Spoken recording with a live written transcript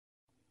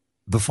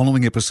The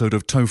following episode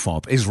of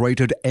TOFOP is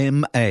rated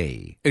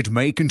MA. It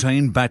may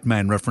contain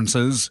Batman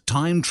references,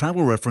 time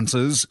travel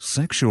references,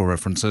 sexual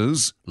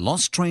references,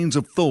 lost trains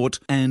of thought,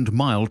 and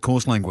mild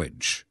coarse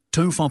language.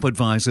 TOFOP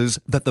advises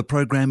that the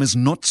program is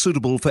not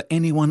suitable for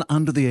anyone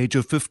under the age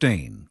of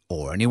 15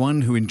 or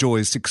anyone who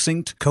enjoys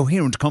succinct,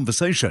 coherent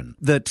conversation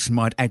that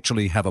might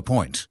actually have a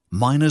point.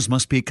 Minors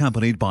must be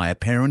accompanied by a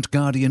parent,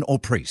 guardian, or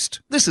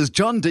priest. This is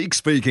John Deek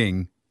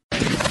speaking.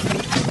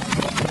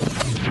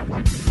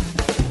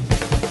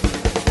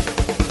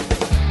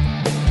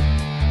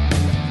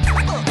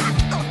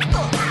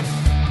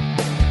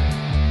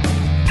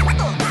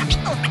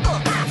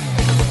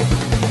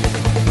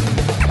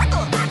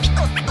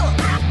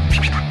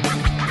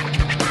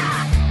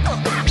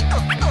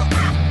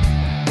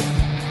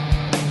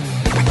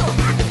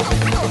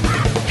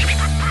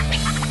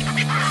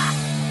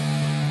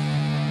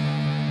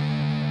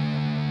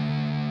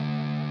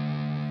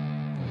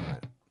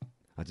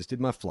 I just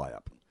did my fly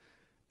up.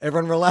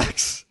 Everyone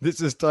relax.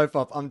 This is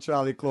TOFOP. I'm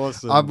Charlie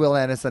Clausen. I'm Will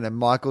Anderson, and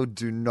Michael,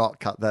 do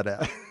not cut that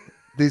out.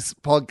 This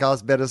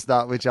podcast better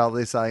start with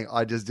Charlie saying,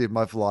 I just did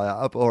my fly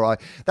up. All right.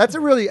 That's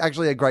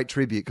actually a great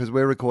tribute because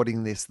we're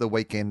recording this the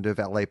weekend of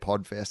LA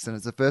Podfest, and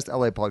it's the first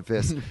LA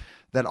Podfest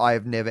that I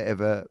have never,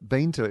 ever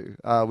been to,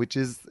 which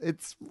is,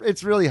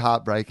 it's really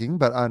heartbreaking,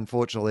 but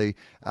unfortunately,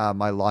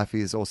 my life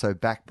is also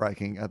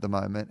backbreaking at the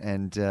moment,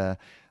 and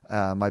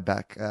my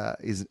back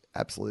is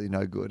absolutely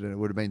no good, and it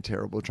would have been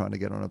terrible trying to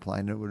get on a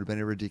plane. It would have been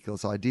a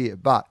ridiculous idea.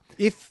 But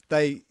if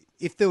the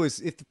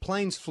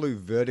planes flew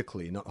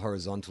vertically, not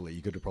horizontally,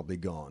 you could have probably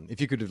gone.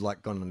 If you could have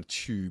gone on a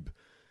tube,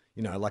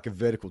 like a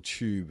vertical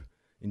tube,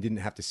 and didn't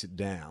have to sit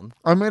down.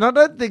 I mean, I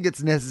don't think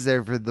it's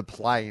necessary for the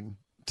plane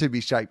to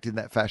be shaped in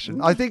that fashion.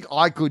 I think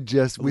I could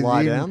just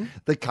Lie down? within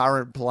the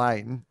current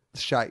plane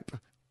shape.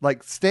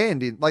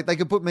 Stand in, they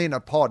could put me in a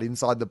pod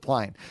inside the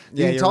plane.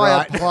 The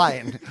entire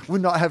plane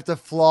would not have to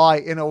fly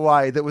in a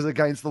way that was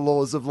against the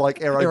laws of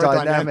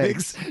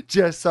aerodynamics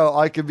just so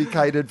I could be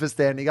catered for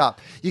standing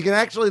up. You can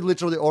actually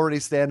literally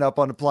already stand up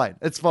on a plane.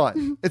 It's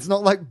fine. It's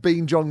not like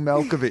Bean Jong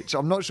Malkovich.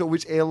 I'm not sure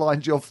which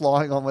airlines you're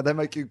flying on where they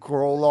make you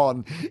crawl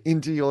on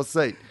into your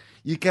seat.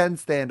 You can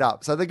stand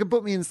up. So they could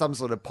put me in some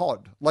sort of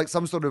pod,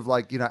 some sort of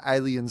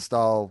alien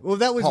style. Well,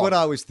 that was pod. what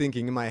I was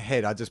thinking in my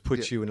head. I just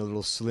put you in a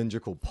little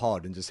cylindrical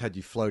pod and just had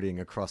you floating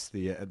across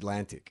the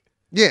Atlantic.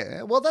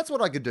 Yeah, well, that's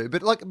what I could do.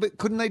 But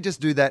couldn't they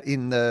just do that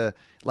in the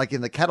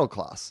cattle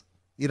class?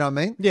 You know what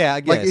I mean? Yeah,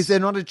 I guess. Is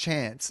there not a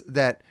chance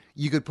that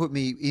you could put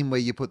me in where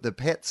you put the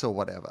pets or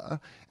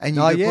whatever, and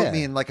you could put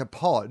me in a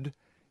pod?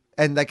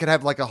 And they could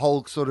have a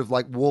whole sort of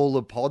wall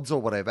of pods or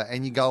whatever,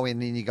 and you go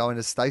in and you go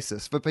into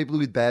stasis for people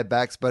with bad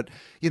backs, but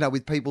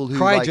with people who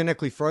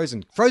cryogenically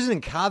frozen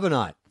in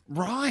carbonite.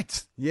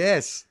 Right.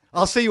 Yes.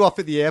 I'll see you off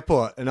at the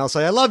airport and I'll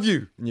say, I love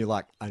you. And you're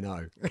like, I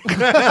know.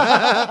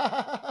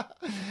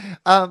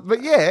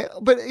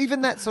 But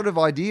even that sort of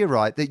idea,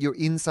 right, that you're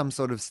in some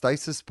sort of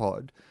stasis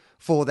pod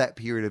for that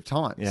period of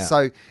time. Yeah.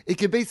 So it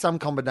could be some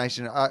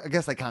combination. I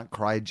guess they can't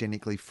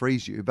cryogenically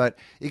freeze you, but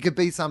it could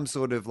be some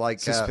sort of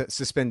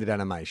suspended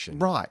animation.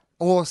 Right.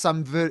 Or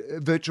some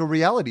virtual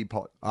reality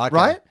pod. Okay.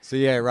 Right? So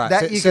yeah, right.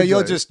 That So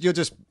you're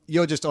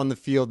just on the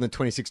field in the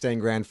 2016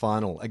 grand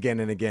final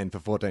again and again for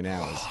 14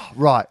 hours.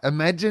 Right.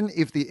 Imagine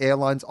if the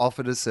airlines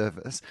offered a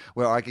service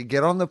where I could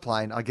get on the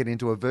plane, I get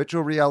into a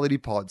virtual reality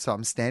pod, so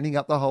I'm standing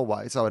up the whole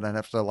way, so I don't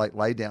have to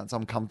lay down, so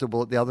I'm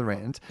comfortable at the other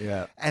end.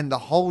 Yeah. And the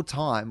whole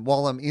time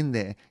while I'm in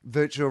there,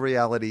 virtual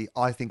reality,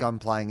 I think I'm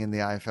playing in the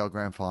AFL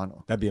grand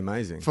final. That'd be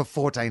amazing. For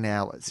 14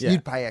 hours. Yeah.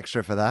 You'd pay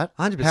extra for that.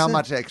 100%. How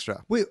much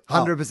extra?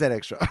 100%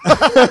 extra.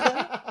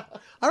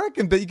 I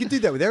reckon, but you could do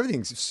that with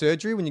everything.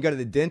 Surgery, when you go to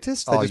the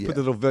dentist, they put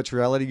the little virtual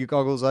reality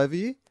goggles over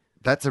you.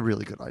 That's a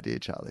really good idea,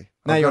 Charlie.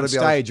 Now you're on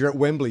stage, you're at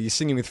Wembley, you're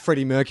singing with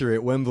Freddie Mercury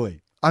at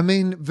Wembley. I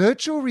mean,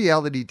 virtual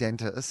reality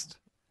dentist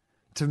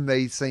to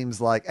me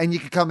seems and you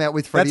could come out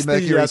with Freddie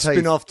Mercury. That's the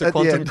spin-off to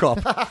Quantum Cop.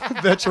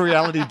 Virtual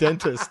reality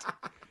dentist.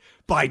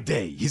 By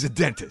day, he's a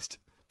dentist.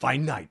 By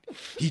night,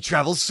 he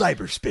travels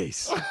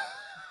cyberspace.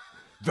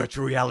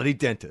 Virtual reality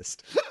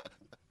dentist.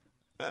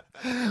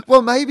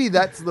 Well, maybe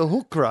that's the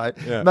hook, right?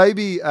 Yeah.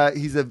 Maybe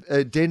he's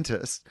a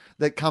dentist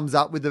that comes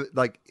up with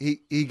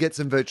he gets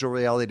some virtual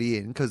reality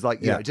in because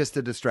just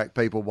to distract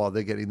people while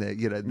they're getting their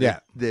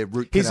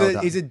root canal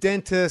done. He's a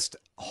dentist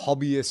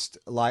hobbyist,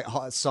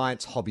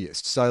 science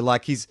hobbyist. So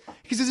because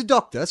he's a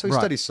doctor, so he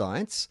studies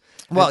science.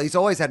 Well, he's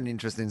always had an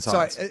interest in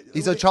science. So,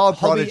 he's a child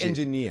hobby prodigy.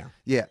 engineer.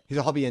 Yeah. He's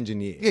a hobby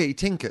engineer. Yeah, he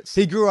tinkers.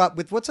 He grew up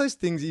with, what's those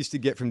things you used to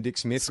get from Dick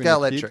Smith?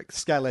 Scalextrics.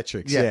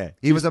 Scalextrics, yeah.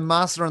 He was a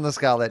master on the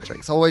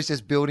Scalextrics, always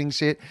just building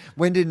shit.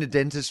 Went into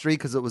dentistry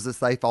because it was a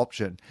safe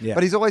option. Yeah.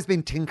 But he's always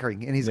been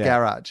tinkering in his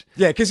garage.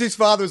 Yeah, because his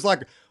father was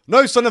like,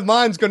 no son of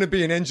mine's going to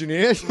be an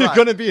engineer. You're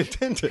going to be a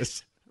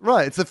dentist.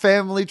 Right, it's a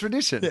family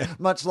tradition,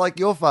 much like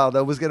your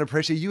father was going to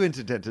pressure you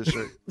into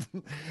dentistry.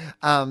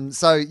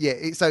 So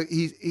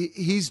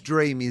his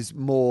dream is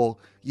more,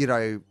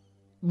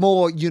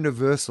 more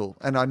universal,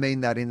 and I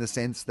mean that in the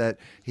sense that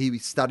he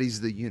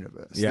studies the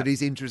universe, that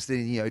he's interested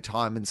in,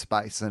 time and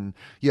space and,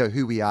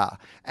 who we are.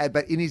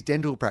 But in his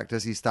dental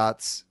practice, he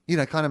starts,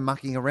 kind of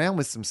mucking around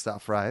with some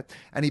stuff, right?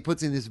 And he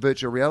puts in this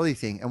virtual reality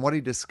thing, and what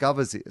he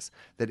discovers is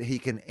that he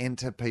can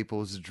enter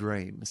people's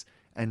dreams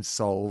and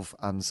solve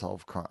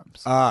unsolved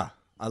crimes. Ah,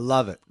 I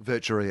love it.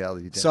 Virtual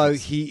reality dentist. So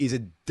he is a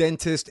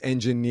dentist,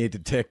 engineer,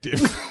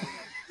 detective.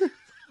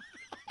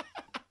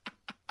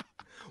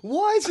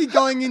 Why is he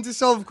going into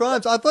solve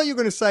crimes? I thought you were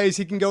going to say is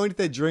he can go into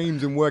their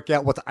dreams and work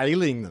out what's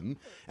ailing them,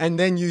 and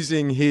then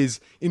using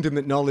his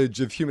intimate knowledge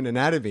of human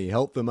anatomy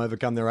help them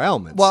overcome their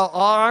ailments. Well,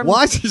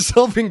 why is he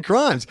solving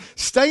crimes?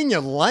 Stay in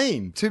your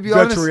lane, to be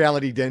virtual honest,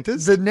 reality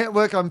dentist. The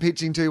network I'm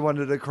pitching to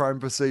wanted a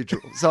crime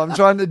procedural, so I'm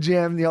trying to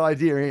jam the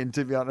idea in,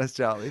 to be honest,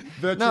 Charlie.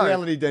 Virtual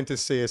reality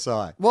dentist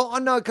CSI. Well, I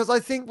know, because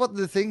I think what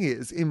the thing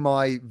is, in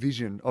my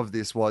vision of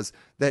this, was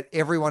that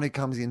everyone who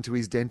comes into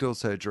his dental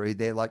surgery,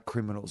 they're like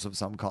criminals of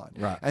some kind.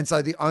 Right. And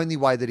so the only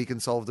way that he can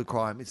solve the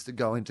crime is to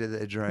go into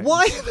their dreams.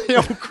 Why are they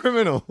all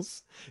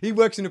criminals? He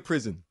works in a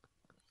prison.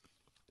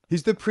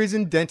 He's the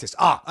prison dentist.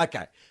 Ah,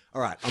 okay.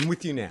 All right, I'm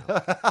with you now.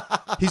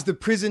 He's the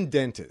prison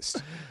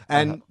dentist.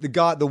 And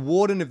the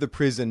warden of the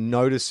prison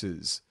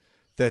notices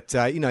that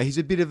he's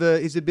a bit of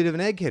an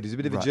egghead, he's a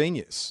bit of a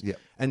genius. Yeah.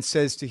 And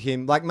says to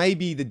him, like,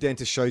 maybe the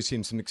dentist shows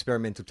him some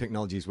experimental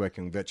technology he's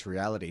working on virtual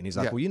reality, and he's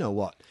like, well, you know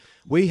what?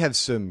 We have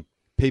some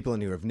people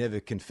in here who have never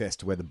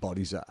confessed to where the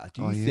bodies are.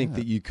 Do you think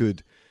that you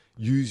could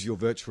use your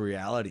virtual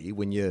reality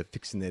when you're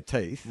fixing their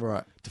teeth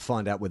to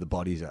find out where the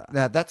bodies are?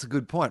 Now, that's a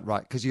good point,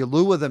 right? Because you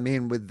lure them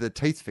in with the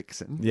teeth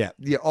fixing. Yeah.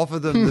 You offer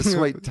them the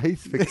sweet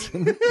teeth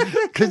fixing.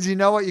 Because you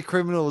know what your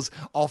criminals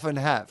often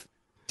have?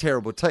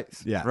 Terrible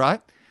teeth. Yeah.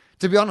 Right?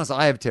 To be honest,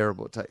 I have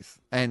terrible teeth.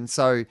 And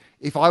so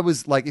if I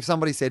was like, if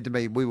somebody said to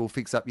me, we will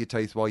fix up your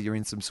teeth while you're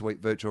in some sweet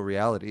virtual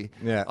reality,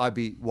 I'd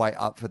be way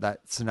up for that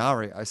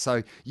scenario.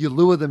 So you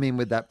lure them in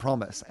with that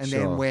promise. And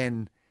then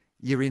when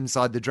you're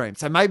inside the dream,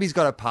 so maybe he's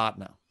got a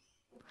partner.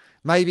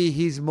 Maybe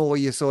he's more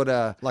your sort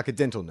of... Like a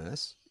dental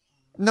nurse?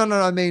 No,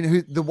 I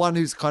mean the one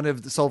who's kind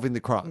of solving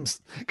the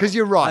crimes. Because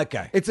you're right.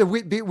 Okay. It's a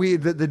bit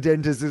weird that the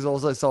dentist is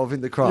also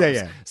solving the crimes.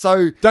 Yeah.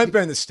 So don't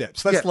burn the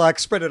steps.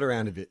 Let's spread it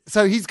around a bit.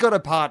 So he's got a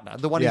partner,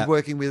 the one he's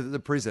working with at the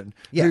prison,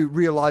 who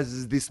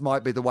realizes this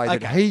might be the way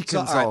that he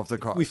can solve the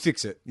crime. We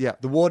fix it. Yeah.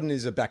 The warden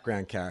is a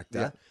background character.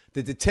 Yeah.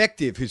 The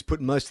detective who's put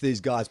most of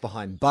these guys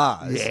behind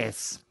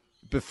bars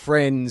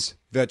befriends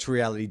virtual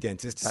reality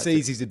dentist,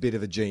 sees he's a bit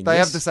of a genius. They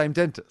have the same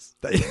dentist.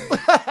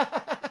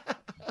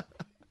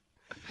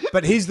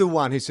 But he's the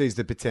one who sees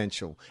the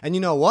potential. And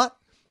you know what?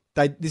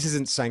 This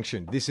isn't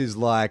sanctioned. This is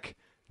like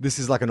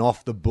an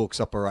off the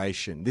books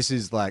operation. This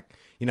is like,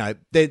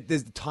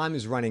 the time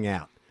is running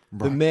out.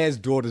 Right. The mayor's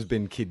daughter's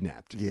been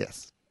kidnapped.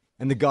 Yes.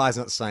 And the guy's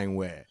not saying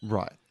where.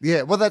 Right.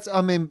 Yeah. Well,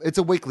 it's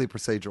a weekly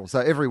procedural. So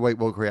every week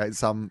we'll create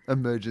some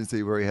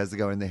emergency where he has to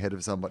go in the head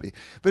of somebody.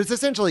 But it's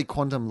essentially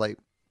Quantum Leap,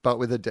 but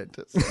with a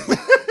dentist.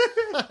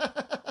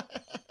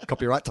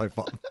 Copyright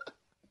TOFOP.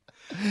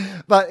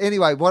 But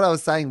anyway, what I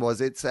was saying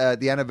was it's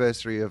the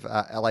anniversary of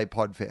LA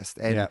Podfest,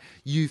 and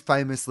you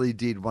famously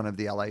did one of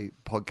the LA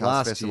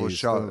Podcast Festival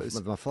shows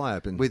with my Fly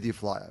Open. With your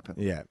Fly Open.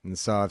 Yeah, and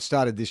so I've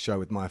started this show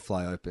with my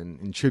Fly Open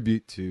in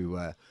tribute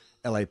to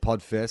LA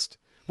Podfest.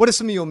 What are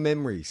some of your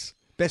memories,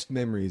 best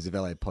memories of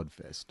LA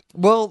Podfest?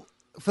 Well,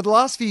 for the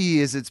last few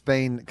years, it's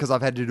been, because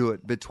I've had to do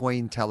it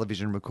between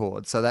television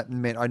records. So that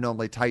meant I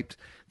normally taped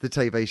the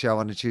TV show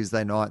on a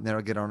Tuesday night, and then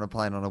I'd get on a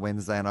plane on a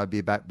Wednesday, and I'd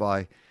be back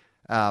by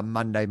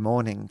Monday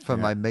morning for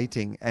my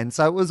meeting. And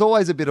so it was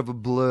always a bit of a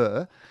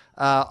blur.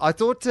 I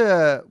thought,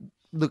 Graham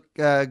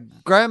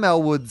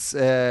Elwood's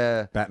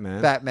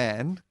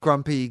Batman,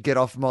 grumpy, get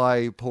off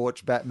my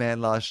porch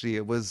Batman last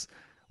year was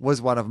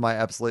one of my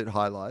absolute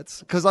highlights.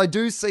 Because I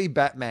do see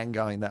Batman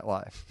going that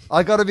way.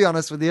 I got to be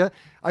honest with you.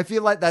 I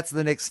feel like that's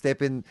the next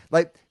step in...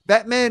 Like,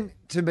 Batman,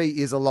 to me,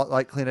 is a lot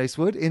like Clint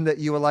Eastwood in that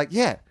you were like,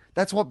 yeah,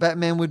 that's what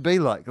Batman would be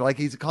like. Like,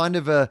 he's kind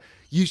of a...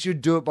 You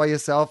should do it by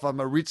yourself. I'm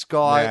a rich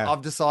guy. Yeah.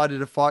 I've decided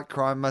to fight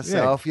crime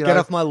myself. Get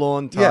off my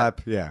lawn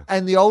type. Yeah.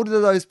 And the older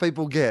those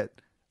people get,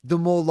 the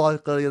more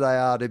likely they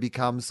are to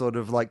become sort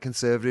of like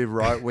conservative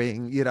right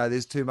wing.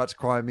 There's too much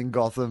crime in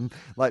Gotham.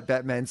 Like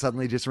Batman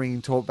suddenly just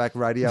ringing talkback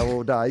radio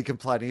all day,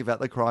 complaining about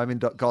the crime in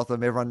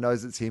Gotham. Everyone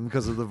knows it's him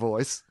because of the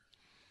voice.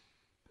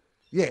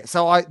 Yeah.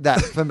 So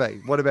that for me.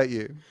 What about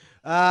you?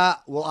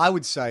 Well, I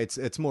would say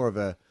it's more of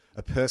a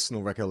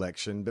personal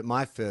recollection. But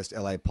my first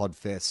LA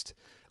Podfest.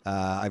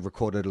 I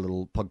recorded a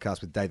little podcast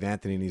with Dave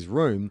Anthony in his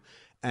room,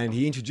 and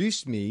he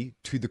introduced me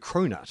to the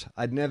cronut.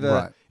 I'd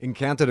never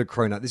encountered a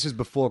cronut. This is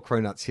before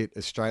cronuts hit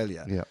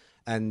Australia. Yeah.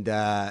 And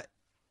I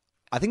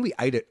think we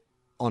ate it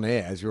on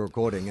air as we were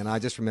recording, and I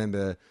just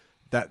remember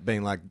that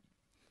being like,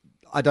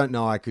 I don't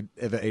know I could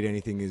ever eat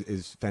anything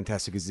as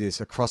fantastic as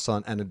this, a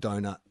croissant and a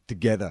donut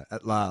together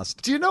at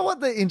last. Do you know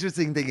what the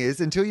interesting thing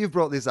is? Until you've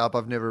brought this up,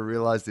 I've never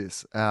realized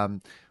this,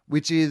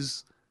 which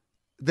is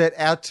that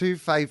our two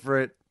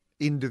favorite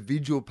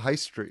individual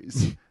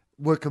pastries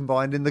were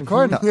combined in the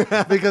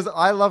cronut because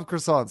I love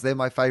croissants. They're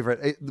my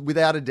favorite.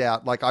 Without a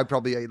doubt, like I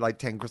probably eat like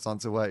 10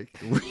 croissants a week.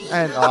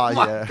 And Oh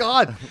my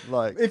God.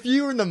 Like If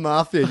you were in the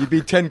mafia, you'd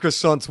be 10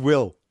 croissants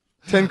Will.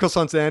 10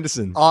 croissants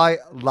Anderson. I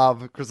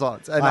love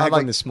croissants. And I had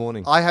one this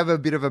morning. I have a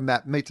bit of a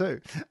map, me too.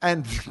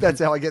 And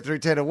that's how I get through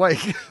 10 a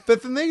week.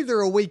 But for me,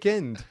 they're a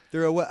weekend.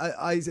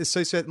 I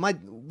associate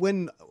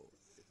when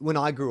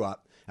I grew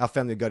up, our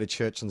family would go to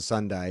church on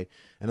Sunday,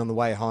 and on the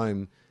way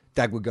home,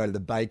 Dad would go to the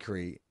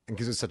bakery, and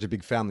because it was such a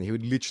big family, he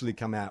would literally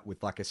come out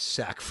with like a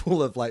sack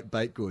full of like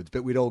baked goods,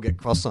 but we'd all get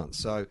croissants.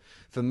 So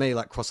for me,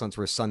 like croissants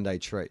were a Sunday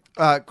treat.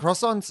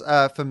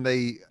 Croissants for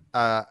me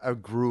are a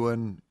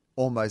Gruen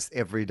almost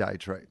everyday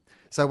treat.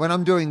 So when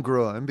I'm doing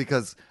Gruen,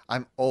 because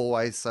I'm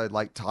always so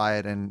like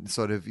tired and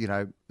sort of,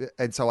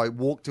 and so I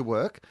walk to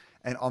work,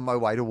 and on my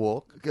way to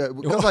walk,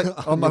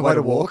 on my way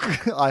to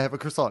walk, I have a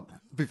croissant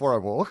before I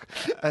walk.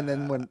 And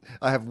then when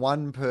I have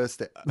one per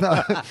step,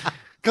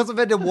 because I've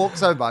had to walk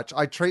so much,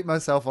 I treat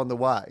myself on the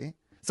way.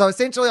 So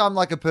essentially I'm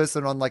like a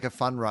person on like a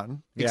fun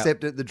run,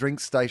 except at the drink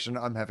station,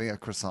 I'm having a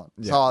croissant.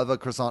 Yeah. So I have a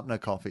croissant and a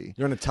coffee.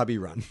 You're on a tubby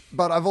run.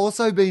 But I've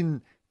also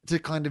been, to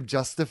kind of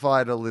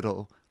justify it a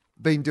little,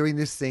 been doing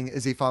this thing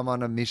as if I'm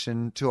on a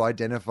mission to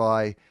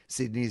identify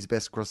Sydney's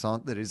best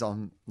croissant that is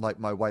on like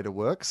my way to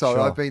work.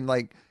 So I've been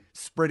like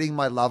spreading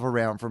my love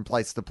around from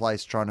place to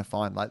place trying to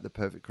find like the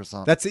perfect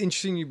croissant. That's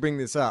interesting you bring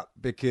this up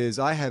because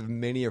I have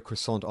many a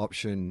croissant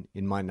option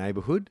in my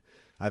neighborhood.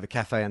 I have a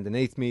cafe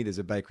underneath me. There's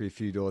a bakery a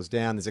few doors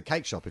down. There's a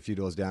cake shop a few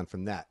doors down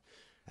from that.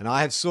 And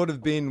I have sort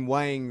of been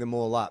weighing them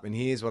all up. And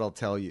here's what I'll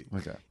tell you.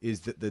 Okay.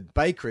 Is that the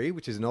bakery,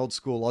 which is an old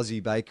school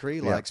Aussie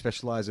bakery, like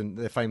specialise in,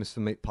 they're famous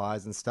for meat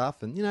pies and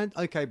stuff and,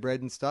 okay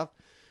bread and stuff.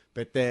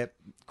 But their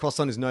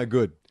croissant is no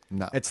good.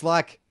 No. It's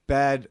like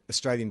bad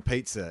Australian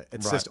pizza.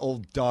 It's just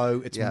all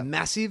dough. It's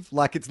massive.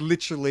 Like it's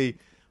literally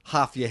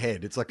half your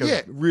head. It's like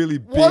a really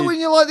big... Why wouldn't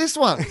you like this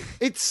one?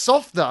 It's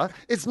softer,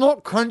 it's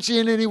not crunchy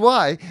in any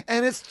way,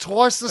 and it's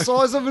twice the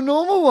size of a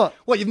normal one.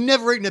 What, you've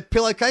never eaten a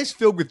pillowcase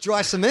filled with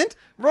dry cement?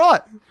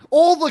 Right.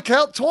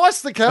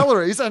 Twice the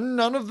calories and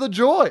none of the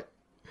joy.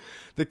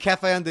 The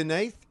cafe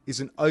underneath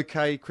is an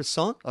okay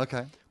croissant.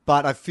 Okay.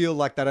 But I feel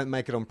like they don't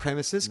make it on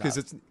premises because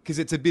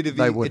it's a bit of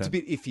it's a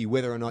bit iffy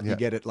whether or not you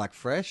get it like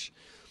fresh.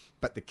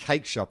 But the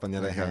cake shop, on the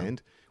other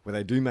hand, where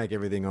they do make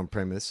everything on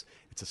premise,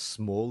 it's a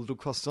small little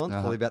croissant,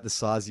 probably about the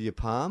size of your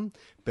palm.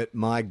 But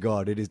my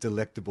God, it is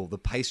delectable. The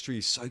pastry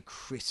is so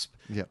crisp,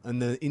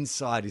 and the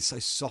inside is so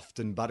soft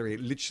and buttery.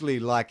 It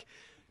literally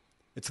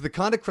it's the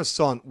kind of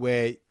croissant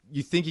where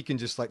you think you can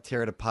just like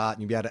tear it apart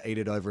and you'll be able to eat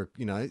it over,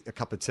 a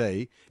cup of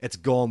tea. It's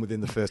gone within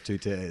the first 2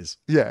 tears.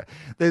 Yeah.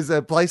 There's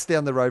a place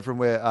down the road from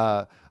where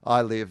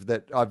I live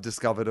that I've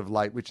discovered of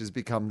late, which has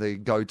become the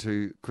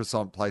go-to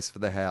croissant place for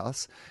the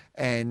house.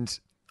 And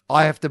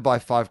I have to buy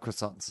 5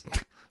 croissants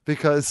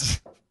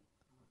because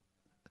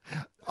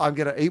I'm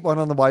going to eat one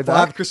on the way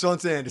back. 5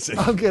 croissants, Anderson.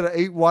 I'm going to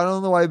eat one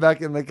on the way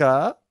back in the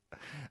car.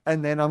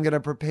 And then I'm going to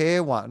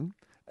prepare one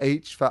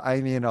each for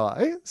Amy and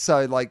I.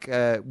 So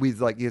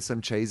with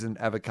some cheese and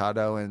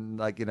avocado and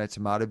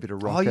tomato, bit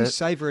of rocket. Oh, you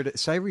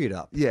savory it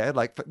up. Yeah,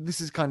 this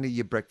is kind of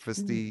your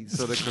breakfasty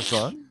sort of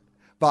croissant.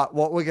 But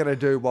what we're going to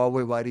do while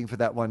we're waiting for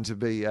that one to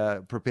be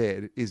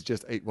prepared is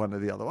just eat one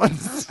of the other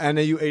ones. And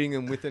are you eating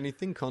them with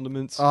anything?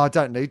 Condiments? Oh, I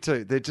don't need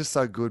to. They're just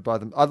so good by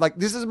them.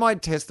 This is my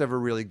test of a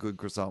really good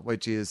croissant,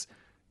 which is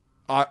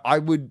I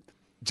would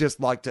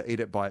just like to eat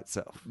it by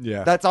itself.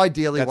 Yeah. That's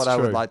ideally That's what I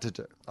would true. like to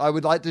do. I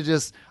would like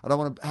to I don't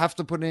want to have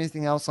to put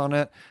anything else on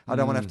it. I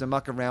don't want to have to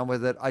muck around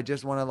with it. I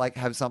just want to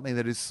have something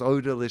that is so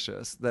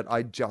delicious that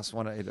I just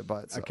want to eat it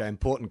by itself. Okay,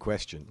 important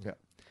question. Yeah.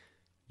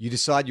 You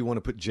decide you want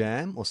to put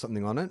jam or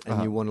something on it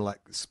and you want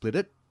to split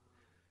it.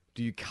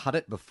 Do you cut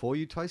it before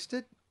you toast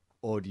it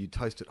or do you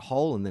toast it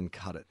whole and then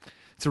cut it?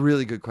 It's a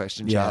really good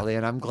question, Charlie,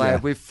 and I'm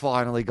glad we've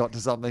finally got to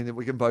something that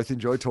we can both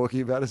enjoy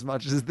talking about as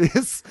much as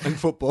this. And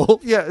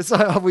football. Yeah,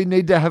 so we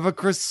need to have a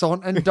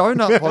croissant and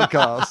donut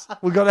podcast.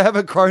 We've got to have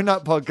a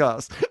cronut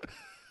podcast.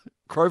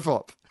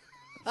 Crowfop.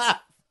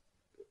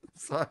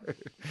 So,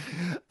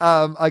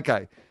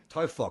 okay.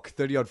 TOFOP,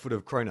 30-odd foot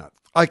of cronut.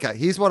 Okay,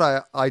 here's what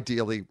I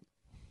ideally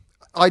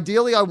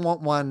I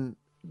want one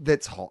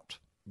that's hot.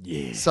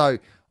 Yeah. So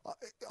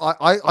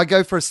I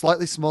go for a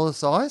slightly smaller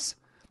size.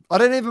 I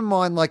don't even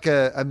mind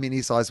a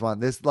mini size one.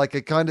 There's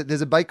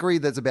there's a bakery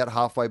that's about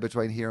halfway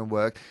between here and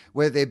work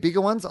where their bigger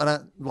ones I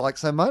don't like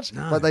so much,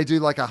 but they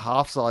do a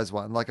half size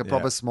one, a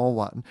proper small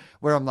one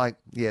where I'm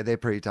they're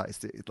pretty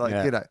tasty.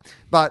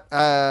 But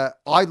I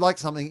like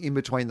something in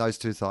between those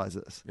two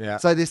sizes. Yeah.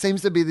 So there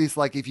seems to be this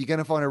if you're going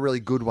to find a really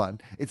good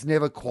one, it's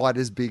never quite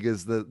as big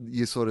as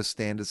your sort of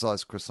standard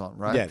size croissant,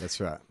 right? Yeah,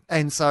 that's right.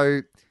 And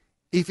so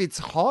if it's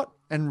hot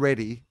and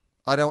ready,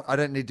 I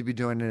don't need to be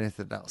doing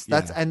anything else.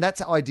 That's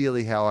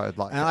ideally how I would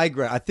like it. And I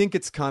agree. I think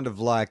it's kind of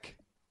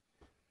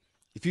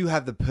if you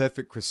have the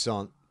perfect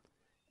croissant,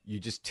 you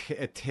just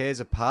it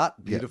tears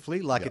apart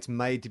beautifully, it's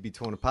made to be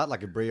torn apart,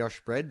 like a brioche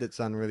bread that's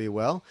done really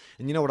well.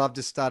 And you know what I've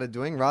just started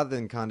doing? Rather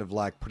than kind of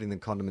putting the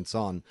condiments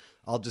on,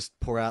 I'll just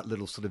pour out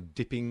little sort of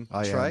dipping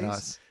trays.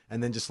 Nice.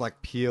 and then just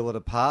like peel it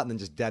apart and then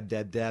just dab,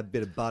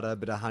 bit of butter,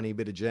 bit of honey,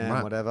 bit of jam,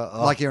 Right. whatever.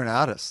 Oh, Like you're an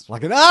artist.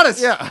 like an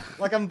artist. Yeah.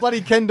 Like I'm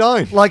bloody Ken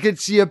Doan. Like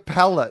it's your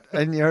palate,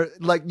 and you're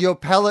like your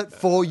palate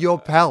for your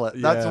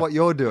palate. That's Yeah. what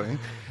you're doing.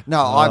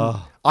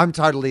 No, I'm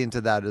totally into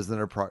that as an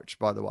approach,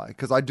 by the way,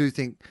 because I do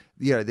think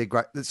they're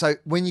great. So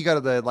when you go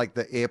to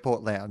the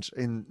airport lounge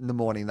in the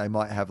morning, they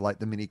might have like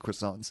the mini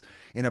croissants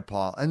in a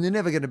pile, and they're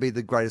never going to be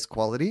the greatest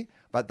quality,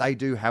 but they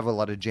do have a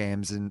lot of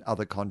jams and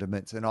other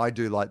condiments, and I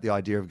do like the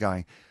idea of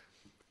going,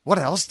 what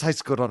else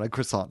tastes good on a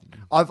croissant?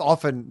 I've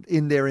often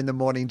in there in the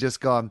morning just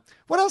gone,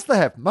 what else they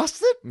have?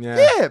 Mustard?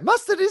 Yeah.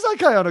 Mustard is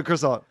okay on a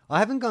croissant. I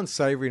haven't gone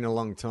savoury in a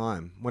long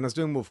time. When I was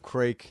doing Wolf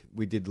Creek,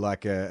 we did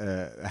like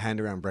a hand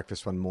around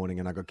breakfast one morning,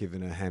 and I got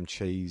given a ham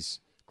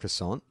cheese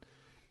croissant,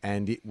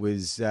 and it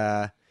was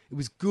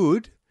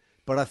good,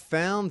 but I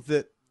found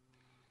that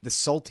the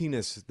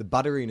saltiness, the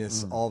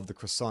butteriness of the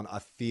croissant, I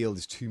feel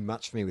is too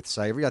much for me with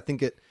savoury.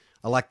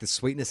 I like the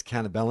sweetness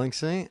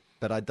counterbalancing it,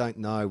 but I don't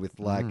know with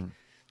like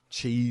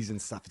cheese and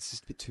stuff. It's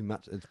just a bit too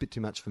much. It's a bit too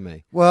much for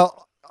me.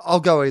 Well, I'll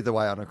go either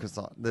way on a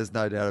croissant. There's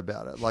no doubt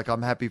about it. Like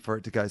I'm happy for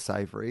it to go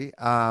savoury.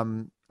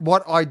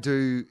 What I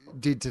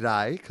did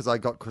today, because I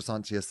got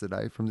croissants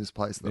yesterday from this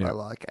place that I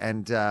like,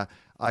 and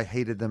I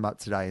heated them up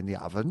today in the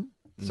oven.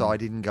 So I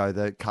didn't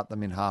cut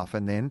them in half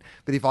and then.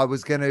 But if I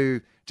was going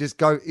to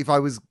if I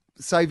was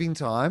saving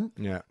time,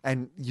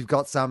 and you've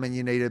got some and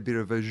you need a bit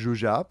of a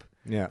zhuzh up,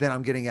 then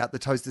I'm getting out the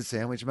toasted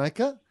sandwich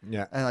maker,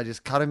 and I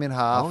just cut them in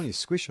half. Oh, and you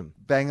squish them.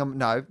 Bang them.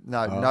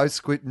 No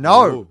squid.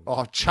 No. Ooh.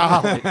 Oh,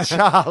 Charlie. No, that's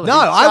Charlie. what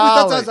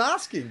I was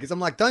asking, because I'm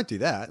like, don't do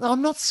that. No,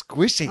 I'm not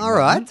squishing. All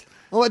right.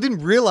 Oh, I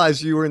didn't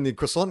realize you were in the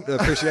Croissant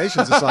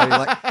Appreciation Society.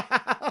 Like,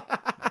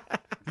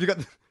 you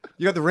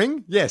got the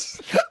ring? Yes.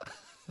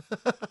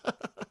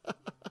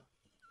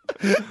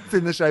 It's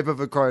in the shape of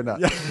a cronut.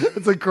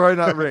 It's a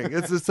cronut ring.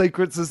 It's a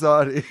secret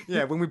society.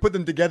 Yeah, when we put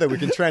them together, we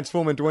can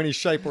transform into any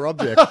shape or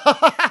object.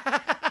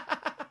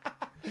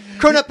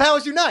 Cronut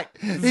powers unite.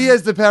 He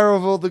has the power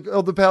of all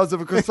the powers of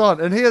a croissant,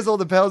 and he has all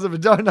the powers of a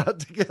donut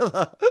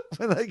together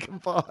when they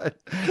combine.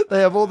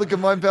 They have all the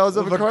combined powers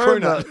of a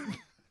cronut.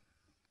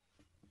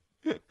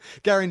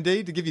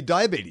 Guaranteed to give you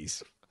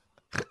diabetes.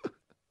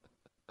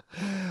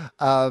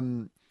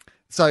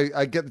 So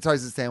I get the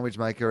toasted sandwich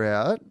maker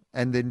out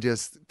and then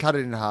just cut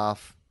it in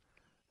half.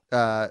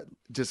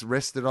 Just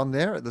rest it on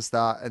there at the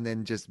start and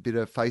then just a bit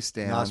of face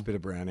down. Nice bit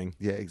of browning.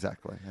 Yeah,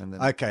 exactly. And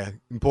then Okay,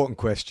 important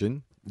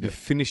question. You've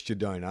finished your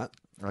donut.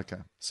 okay.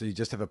 So you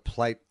just have a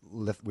plate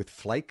left with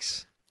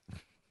flakes.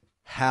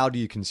 How do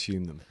you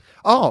consume them?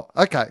 Oh,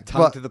 okay.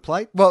 Tongue to the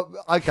plate? Well,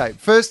 okay.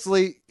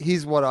 Firstly,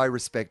 here's what I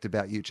respect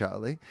about you,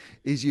 Charlie,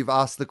 is you've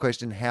asked the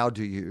question, how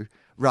do you,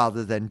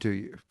 rather than do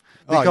you?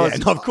 Because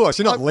no, of course,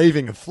 you're not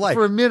leaving a flake.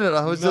 For a minute,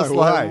 I was No just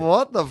like, way.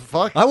 what the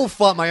fuck? I will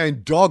fight my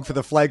own dog for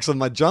the flakes on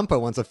my jumper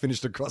once I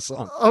finish the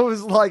croissant. I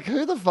was like,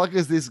 who the fuck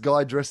is this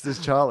guy dressed as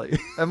Charlie?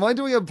 Am I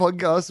doing a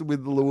podcast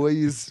with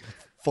Louise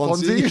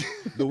Fonzie?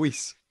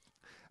 Luis.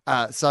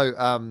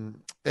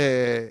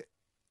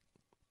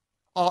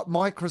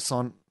 My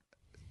croissant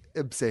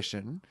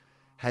obsession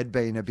had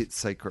been a bit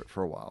secret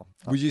for a while.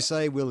 Would you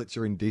say, Will, it's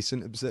your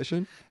indecent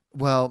obsession?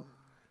 Well,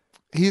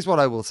 here's what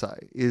I will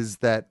say is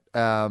that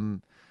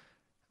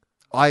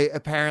I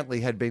apparently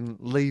had been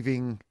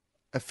leaving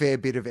a fair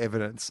bit of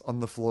evidence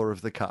on the floor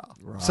of the car.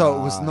 Right. So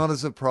it was not a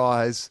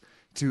surprise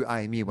to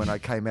Amy when I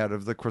came out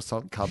of the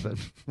croissant cupboard.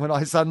 When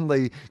I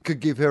suddenly could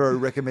give her a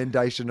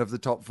recommendation of the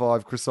top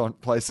 5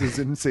 croissant places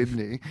in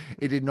Sydney,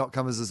 it did not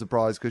come as a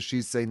surprise because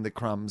she's seen the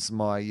crumbs,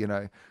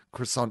 my,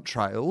 croissant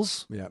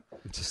trails. Yeah.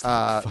 Just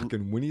like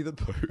fucking Winnie the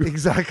Pooh.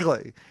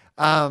 Exactly.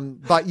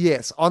 But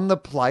yes, on the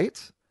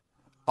plate,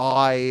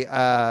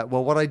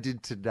 what I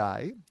did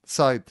today.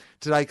 So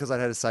today, because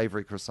I'd had a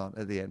savoury croissant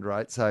at the end,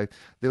 right? So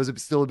there was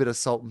still a bit of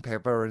salt and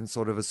pepper and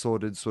sort of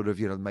assorted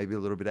maybe a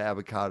little bit of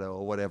avocado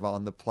or whatever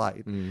on the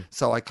plate.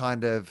 So I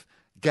kind of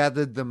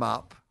gathered them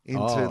up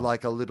into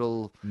like a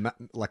little...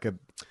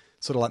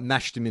 Sort of like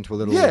mashed them into a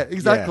little... Yeah,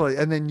 exactly.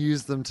 Yeah. And then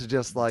use them to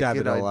just like,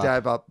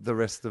 dab up the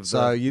rest of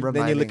so the remaining...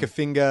 Then you lick a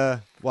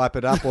finger, wipe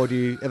it up, or do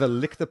you ever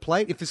lick the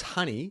plate? If there's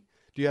honey...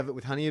 Do you have it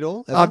with honey at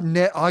all?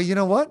 You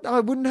know what? I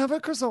wouldn't have a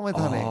croissant with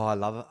honey. Oh, I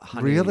love it.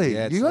 Honey. Really?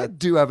 Yeah, you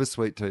do have a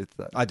sweet tooth,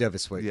 though. I do have a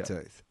sweet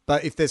tooth.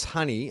 But if there's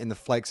honey and the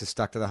flakes are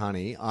stuck to the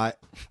honey, I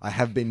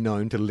have been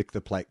known to lick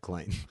the plate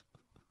clean.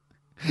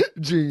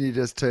 Junior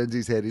just turns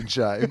his head in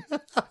shame.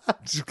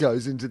 Just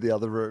goes into the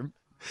other room.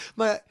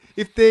 Mate,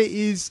 if there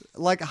is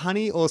like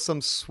honey or some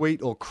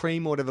sweet or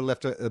cream or whatever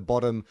left at the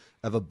bottom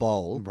of a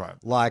bowl, right.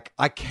 Like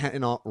I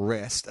cannot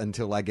rest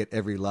until I get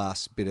every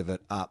last bit of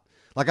it up.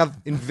 Like I've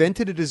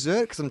invented a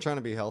dessert because I'm trying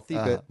to be healthy,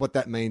 but what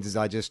that means is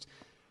I just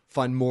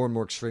find more and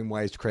more extreme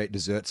ways to create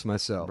desserts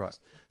myself. Right.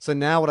 So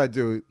now what I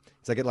do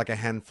is I get like a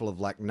handful of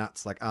like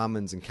nuts, like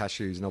almonds and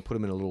cashews, and I'll put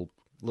them in a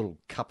little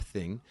cup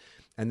thing,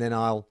 and then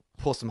I'll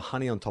pour some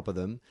honey on top of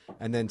them,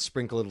 and then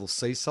sprinkle a little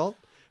sea salt.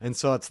 And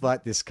so it's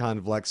like this kind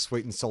of like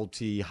sweet and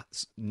salty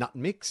nut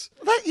mix.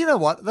 That, you know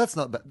what? That's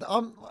not bad.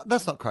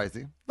 That's not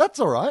crazy.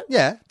 That's all right.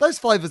 Yeah. Those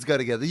flavors go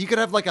together. You could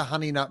have like a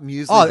honey nut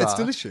muesli Oh, it's bar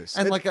delicious.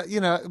 and like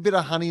a bit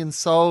of honey and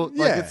salt.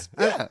 Yeah. Like it's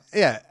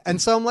Yeah. And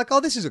so I'm like,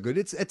 oh, this is a good.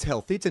 It's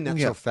healthy. It's a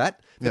natural Yeah.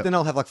 fat. But Yeah. then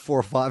I'll have like 4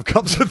 or 5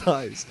 cups of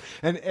those.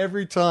 And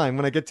every time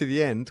when I get to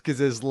the end, because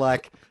there's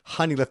like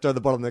honey left over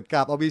the bottom of the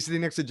cup, I'll be sitting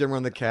next to Gemma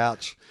on the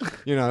couch,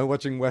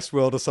 watching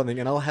Westworld or something,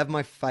 and I'll have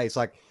my face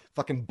like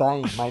fucking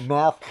bang, my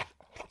mouth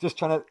just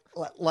trying to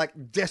like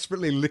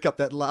desperately lick up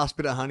that last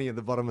bit of honey at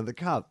the bottom of the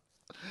cup.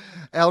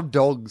 Our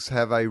dogs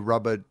have a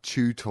rubber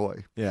chew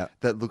toy Yeah.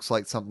 that looks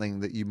like something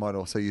that you might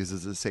also use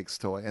as a sex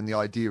toy. And the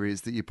idea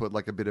is that you put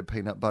like a bit of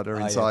peanut butter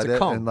yeah, inside it's a it.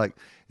 Kong. And like,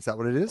 is that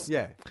what it is?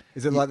 Yeah.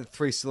 Is it like the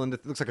 3-cylinder?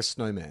 It looks like a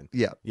snowman.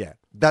 Yeah. Yeah.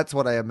 That's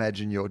what I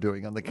imagine you're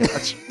doing on the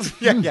couch.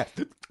 Yeah.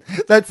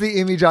 That's the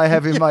image I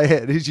have in my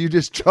head is you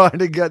just trying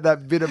to get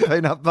that bit of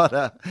peanut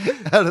butter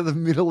out of the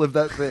middle of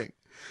that thing.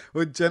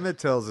 Well, Gemma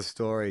tells a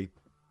story.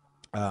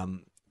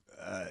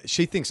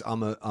 She thinks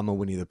I'm a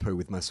Winnie the Pooh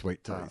with my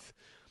sweet tooth.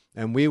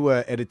 And we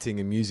were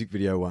editing a music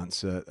video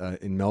once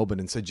in Melbourne.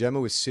 And so Gemma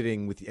was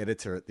sitting with the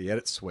editor at the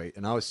edit suite,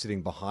 and I was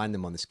sitting behind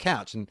them on this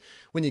couch. And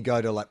when you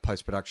go to like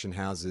post-production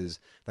houses,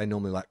 they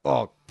normally like,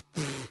 oh,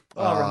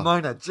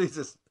 Ramona,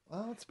 Jesus.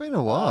 Well, it's been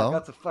a while.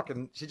 That's a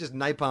fucking, she just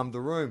napalmed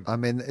the room. I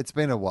mean, it's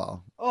been a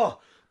while.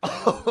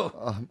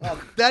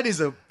 That is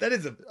a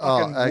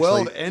fucking Actually,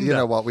 world ender. you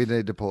know what? We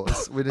need to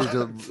pause. We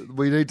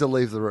need to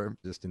leave the room.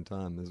 Just in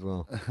time as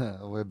well.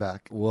 We're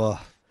back. Whoa.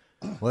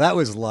 Well, that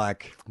was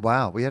like,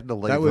 Wow, we had to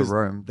leave that was the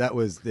room. that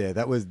was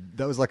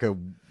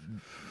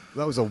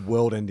a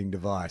world-ending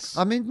device.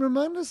 I mean,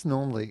 Ramona's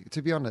normally,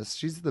 to be honest,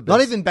 she's the best.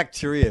 Not even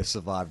bacteria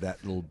survived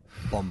that little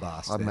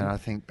bombast. I then. mean, I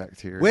think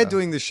bacteria. We're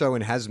doing the show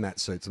in hazmat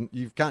suits, and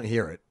you can't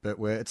hear it, but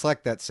it's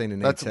like that scene in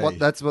That's ET. what.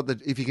 That's what.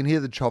 If you can hear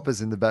the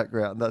choppers in the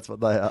background, that's what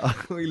they are.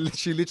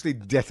 She literally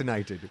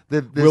detonated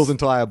There's- Will's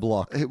entire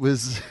block. It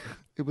was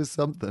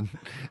something.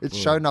 It's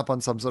shown up on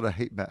some sort of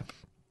heat map.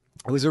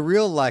 It was a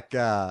real it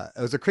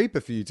was a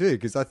creeper for you too,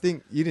 because I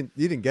think you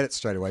didn't get it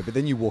straight away, but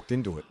then you walked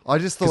into it. I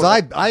just thought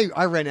Because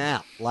I ran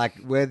out, like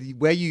where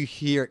you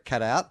hear it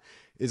cut out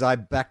is I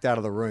backed out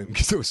of the room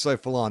because it was so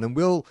full on, and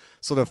Will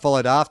sort of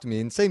followed after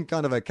me and seemed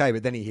kind of okay,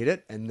 but then he hit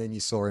it, and then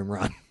you saw him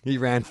run. He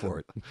ran for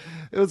it.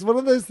 it was one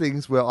of those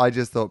things where I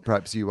just thought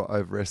perhaps you were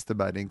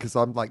overestimating because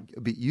I'm like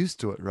a bit used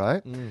to it,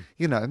 right? And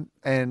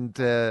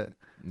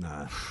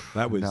No,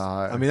 that was. No.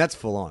 I mean, that's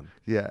full on.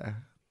 yeah.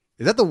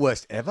 Is that the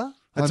worst ever?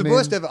 That's I the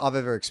worst mean- ever I've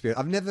ever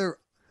experienced.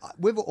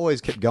 We've always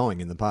kept going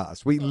in the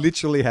past. We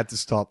literally had to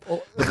stop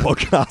the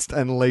podcast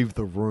and leave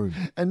the room.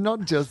 And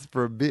not just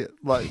for a bit,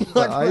 like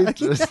for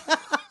ages.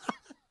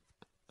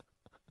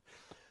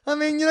 I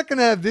mean, you're not going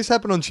to have this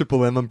happen on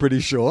Triple M, I'm pretty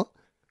sure.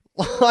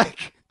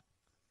 Like,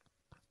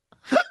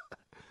 I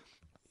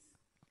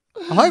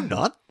hope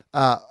not.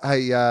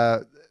 Hey,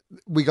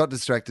 we got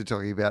distracted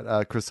talking about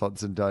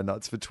croissants and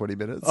donuts for 20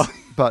 minutes,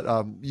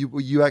 but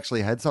you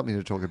actually had something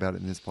to talk about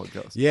in this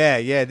podcast.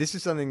 Yeah. This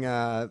is something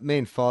me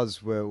and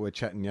Foz were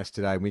chatting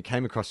yesterday, and we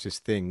came across this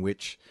thing,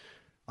 which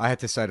I had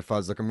to say to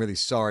Foz, look, I'm really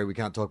sorry we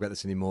can't talk about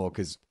this anymore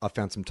because I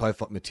found some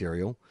TOFOP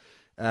material.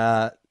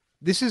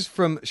 This is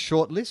from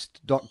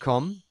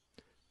shortlist.com.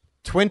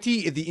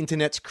 20 of the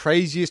internet's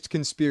craziest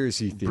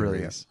conspiracy theories.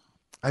 Brilliant.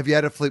 Have you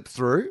had a flip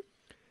through?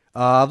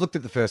 I've looked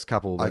at the first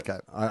couple, but Okay.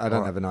 I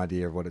don't have an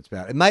idea of what it's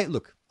about. It may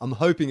look. I'm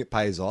hoping it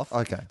pays off.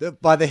 Okay.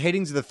 By the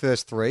headings of the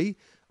first 3,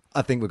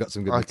 I think we've got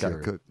some good Okay,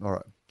 material. good. All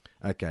right.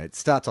 Okay, it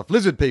starts off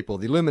Lizard People,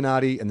 the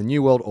Illuminati, and the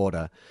New World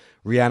Order.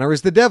 Rihanna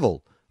is the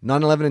devil.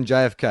 9/11 and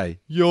JFK.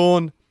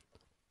 Yawn.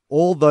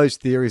 All those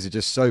theories are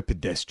just so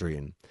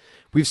pedestrian.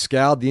 We've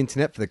scoured the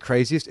internet for the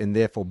craziest and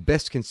therefore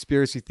best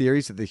conspiracy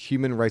theories that the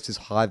human race's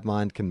hive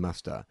mind can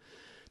muster.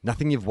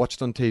 Nothing you've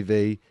watched on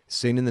TV,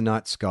 seen in the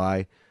night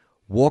sky,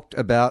 walked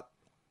about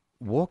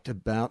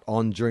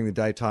on during the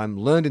daytime,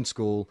 learned in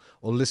school,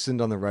 or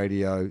listened on the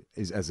radio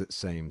is as it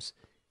seems.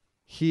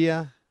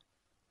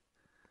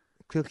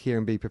 Click here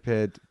and be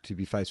prepared to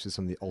be faced with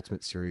some of the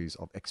ultimate series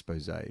of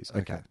exposés.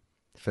 Okay.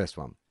 First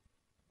one.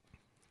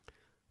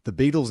 The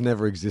Beatles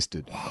never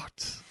existed.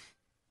 What?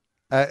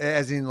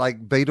 As in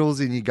like Beatles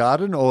in your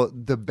garden or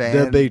the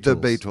band? The Beatles. The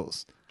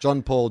Beatles.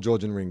 John, Paul,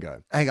 George, and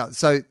Ringo. Hang on.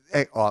 So,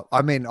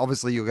 I mean,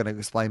 obviously you're going to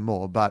explain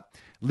more, but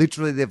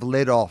literally they've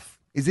led off.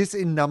 Is this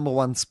in number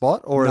 1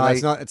 spot or No, are they?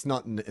 it's not. It's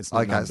not. It's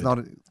not. Okay, it's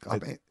numbered.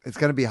 not. I mean, it's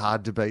going to be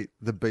hard to beat.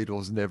 The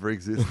Beatles never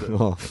existed.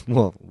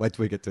 Well, wait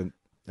till we get to.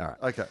 All right.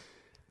 Okay.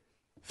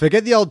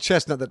 Forget the old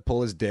chestnut that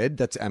Paul is dead.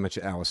 That's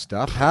amateur hour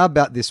stuff. How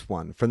about this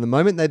one? From the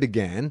moment they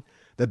began,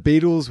 the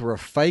Beatles were a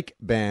fake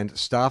band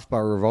staffed by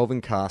a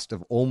revolving cast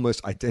of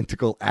almost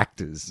identical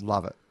actors.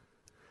 Love it.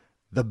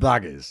 The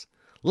buggers.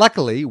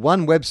 Luckily,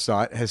 one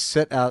website has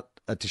set out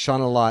to shine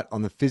a light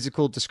on the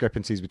physical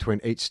discrepancies between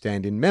each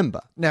stand-in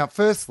member. Now,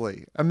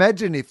 firstly,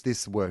 imagine if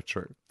this were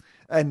true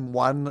and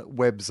one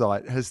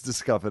website has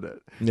discovered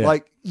it. Yeah.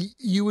 Like,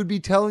 you would be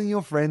telling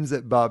your friends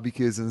at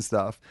barbecues and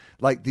stuff,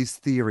 like this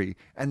theory,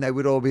 and they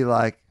would all be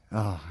like,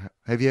 oh,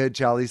 Have you heard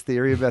Charlie's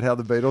theory about how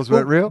the Beatles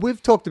weren't real?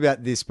 We've talked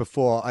about this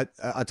before.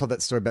 I told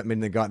that story about meeting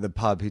the guy at the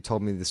pub who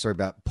told me the story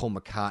about Paul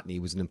McCartney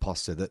was an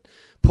imposter, that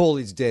Paul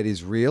is dead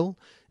is real,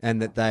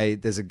 and that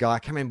there's a guy, I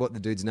can't remember what the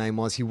dude's name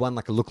was, he won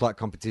like a lookalike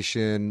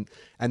competition,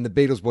 and the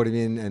Beatles brought him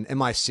in, and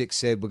MI6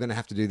 said, we're going to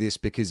have to do this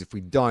because if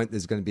we don't,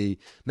 there's going to be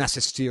mass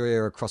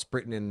hysteria across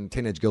Britain and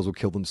teenage girls will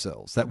kill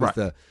themselves. That was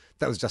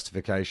that was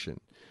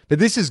justification. But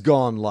this has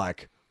gone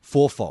like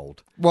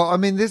fourfold. Well, I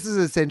mean, this is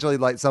essentially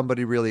like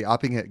somebody really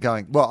upping it,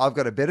 going, well, I've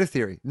got a better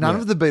theory. None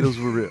of the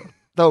Beatles were real.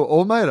 They were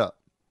all made up.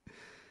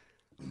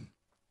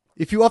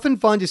 If you often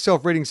find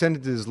yourself reading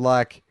sentences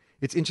like,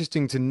 it's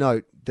interesting to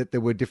note that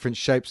there were different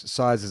shapes,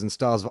 sizes, and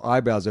styles of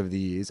eyebrows over the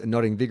years and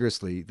nodding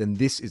vigorously, then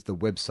this is the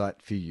website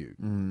for you.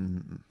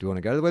 Do you want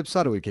to go to the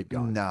website or we keep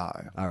going? No.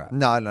 All right.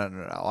 No.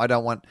 I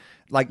don't want...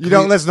 Like,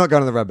 let's not go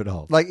down the rabbit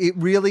hole. Like, it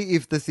really,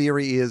 if the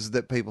theory is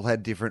that people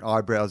had different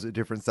eyebrows at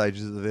different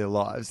stages of their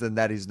lives, then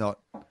that is not...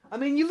 I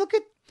mean, you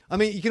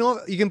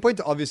can point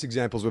to obvious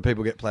examples where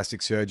people get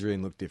plastic surgery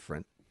and look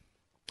different.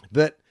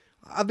 But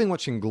I've been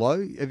watching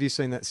Glow. Have you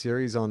seen that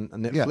series on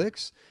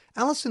Netflix?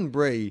 Yeah. Alison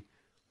Brie,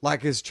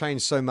 like, has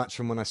changed so much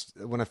from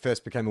when I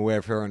first became aware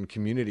of her on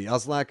Community. I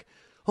was like,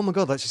 oh my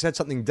God, like she's had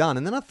something done.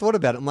 And then I thought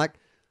about it. I'm like,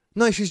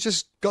 no, she's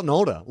just gotten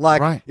older.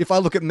 Like, if I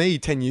look at me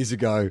 10 years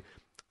ago,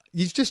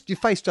 your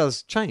face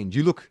does change.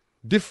 You look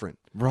different.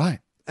 Right.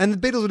 And the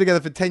Beatles were together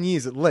for 10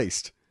 years at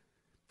least.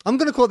 I'm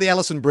going to call it the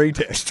Alison Brie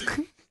test.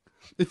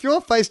 If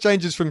your face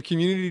changes from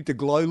Community to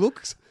Glow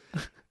looks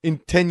in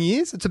 10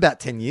 years, it's about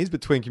 10 years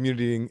between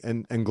Community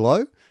and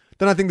Glow,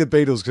 then I think the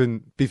Beatles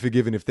can be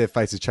forgiven if their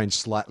faces change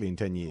slightly in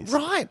 10 years.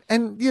 Right.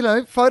 And,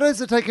 photos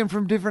are taken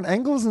from different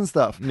angles and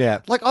stuff.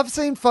 Yeah. Like, I've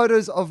seen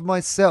photos of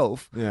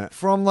myself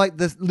from, like,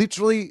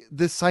 literally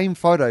the same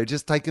photo,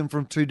 just taken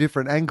from two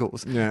different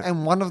angles. Yeah.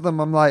 And one of them,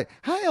 I'm like,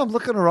 hey, I'm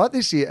looking all right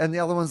this year. And the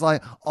other one's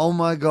like, oh,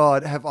 my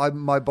God,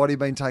 my body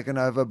been taken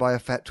over by a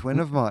fat twin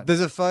of mine? There's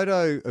a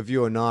photo of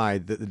you and I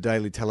that the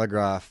Daily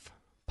Telegraph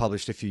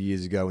published a few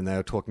years ago when they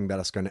were talking about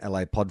us going to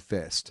LA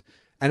Podfest.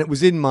 And it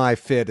was in my,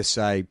 fair to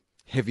say,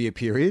 heavier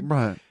period.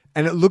 Right.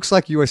 And it looks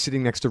like you are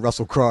sitting next to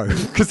Russell Crowe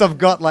because I've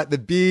got like the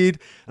beard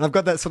and I've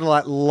got that sort of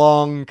like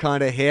long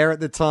kind of hair at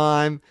the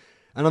time.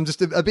 And I'm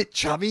just a bit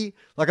chubby.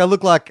 Like I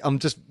look like I'm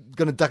just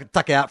going to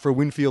duck out for a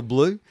Winfield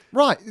Blue.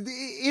 Right.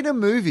 In a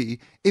movie,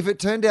 if it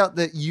turned out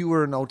that you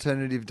were an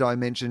alternative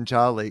dimension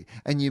Charlie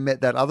and you met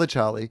that other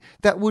Charlie,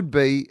 that would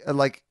be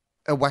like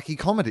a wacky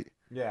comedy.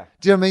 Yeah.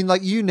 Do you know what I mean?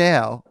 Like you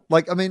now,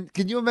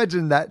 can you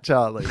imagine that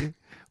Charlie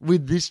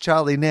with this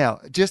Charlie now,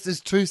 just as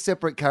two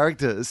separate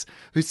characters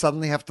who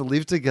suddenly have to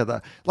live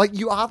together? Like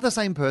you are the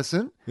same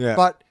person,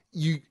 but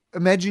you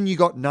imagine you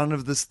got none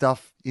of the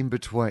stuff in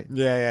between.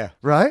 Yeah.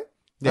 Right?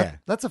 Yeah.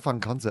 That's a fun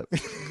concept.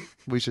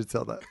 We should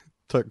sell that.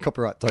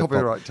 Copyright TOFOP.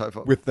 Copyright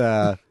TOFOP. With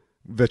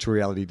virtual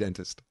reality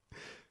dentist.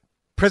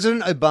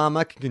 President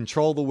Obama can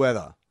control the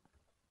weather.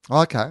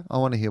 Okay, I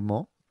want to hear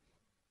more.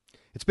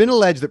 It's been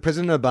alleged that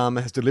President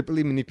Obama has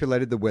deliberately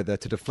manipulated the weather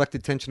to deflect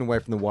attention away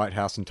from the White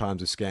House in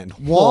times of scandal.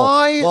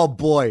 Why? Oh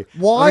boy.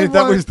 Why? I mean, if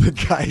that was the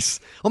case.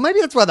 Or maybe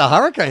that's why the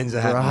hurricanes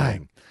are happening.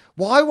 Right.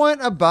 Why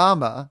won't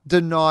Obama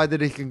deny that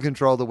he can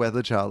control the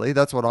weather, Charlie?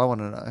 That's what I want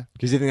to know.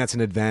 Because you think that's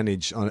an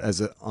advantage if you're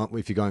campaigning.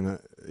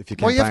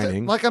 Well, you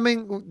have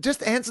to,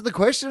 just answer the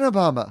question,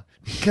 Obama.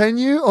 Can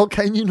you or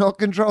can you not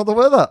control the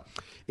weather?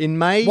 In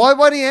May. Why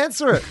won't he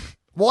answer it?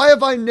 Why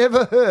have I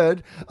never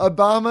heard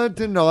Obama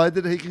deny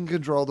that he can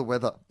control the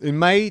weather? In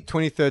May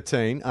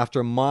 2013,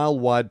 after a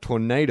mile-wide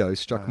tornado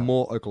struck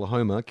Moore,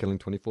 Oklahoma, killing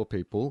 24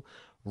 people,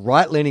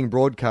 right-leaning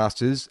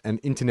broadcasters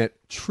and internet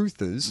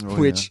truthers,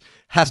 which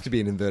has to be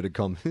in inverted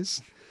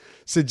commas,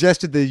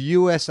 suggested the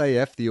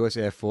USAF, the US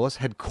Air Force,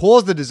 had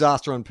caused the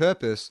disaster on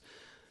purpose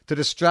to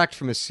distract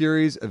from a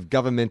series of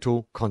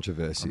governmental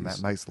controversies.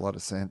 That makes a lot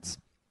of sense.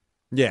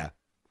 Yeah.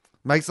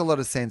 Makes a lot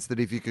of sense that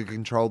if you could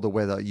control the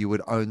weather, you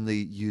would only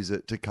use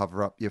it to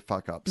cover up your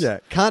fuck-ups. Yeah.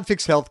 Can't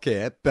fix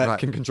healthcare, but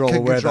can control the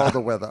weather. Control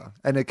the weather.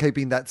 And are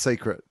keeping that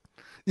secret.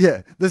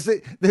 Yeah.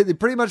 They're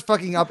pretty much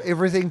fucking up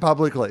everything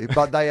publicly,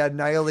 but they are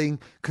nailing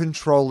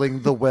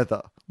controlling the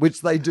weather,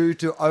 which they do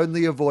to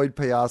only avoid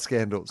PR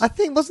scandals. I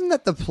think, wasn't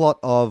that the plot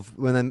of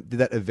when they did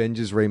that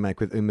Avengers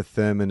remake with Uma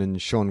Thurman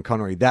and Sean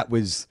Connery? That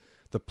was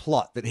the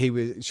plot, that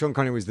Sean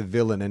Connery was the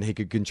villain and he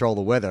could control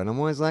the weather. And I'm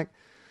always like,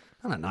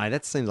 I don't know,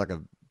 that seems like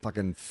a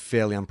fucking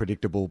fairly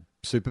unpredictable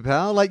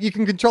superpower. Like, you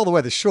can control the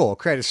weather, sure,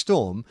 create a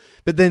storm,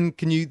 but then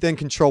can you then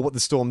control what the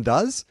storm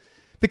does?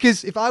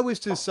 Because if I was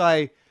to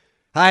say,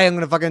 hey, I'm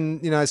going to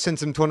fucking, send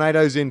some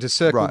tornadoes in to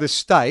circle this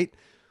state,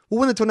 well,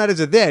 when the tornadoes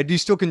are there, do you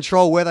still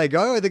control where they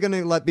go? Are there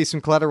going to be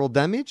some collateral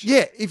damage?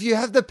 Yeah, if you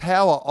have the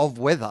power of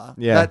weather,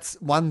 that's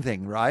one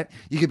thing, right?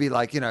 You could be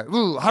like,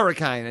 ooh,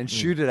 hurricane and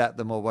shoot it at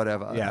them or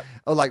whatever. Yeah.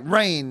 Or like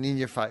rain in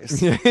your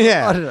face.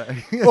 Yeah. I don't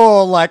know.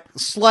 Or like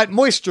slight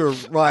moisture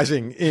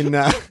rising in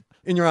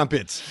your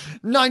armpits.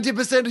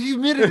 90%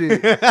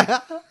 humidity.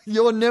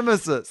 Your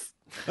nemesis.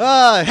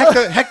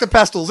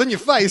 Hectopastels in your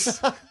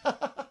face.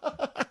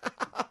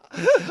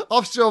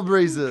 Offshore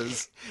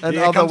breezes and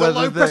Here other comes a weather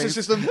low pressure things.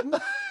 system.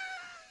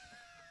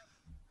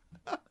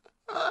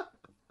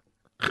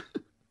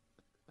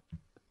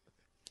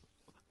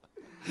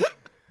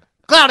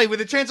 Cloudy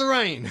with a chance of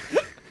rain.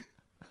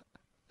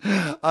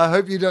 I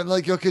hope you don't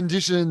like your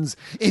conditions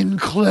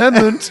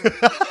inclement.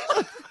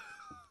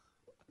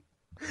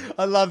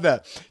 I love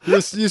that. Your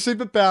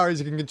superpower is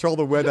you can control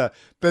the weather,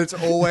 but it's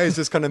always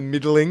just kind of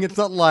middling. It's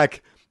not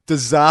like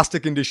disaster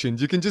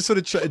conditions. You can just sort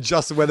of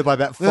adjust the weather by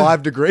about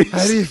 5 degrees.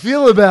 How do you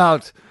feel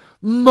about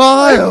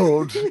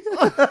mild?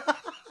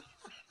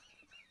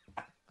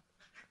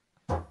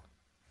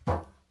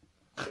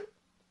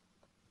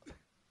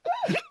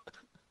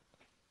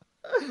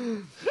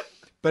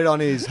 But on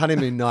his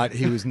honeymoon night,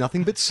 he was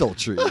nothing but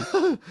sultry.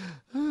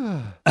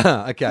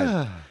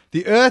 Okay.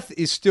 The Earth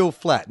is still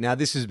flat. Now,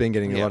 this has been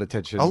getting a lot of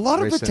attention. A lot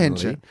of recently.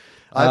 attention.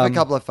 I have a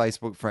couple of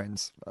Facebook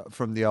friends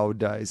from the old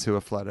days who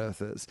are flat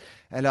earthers.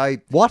 And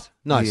What?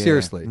 No, Yeah,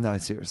 seriously. No,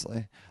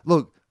 seriously.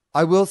 Look,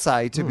 I will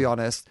say, to be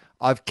honest,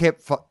 I've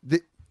kept...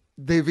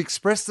 they've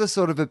expressed the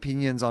sort of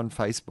opinions on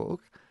Facebook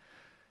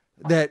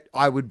that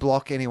I would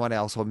block anyone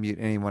else or mute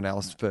anyone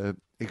else for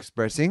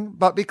expressing.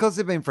 But because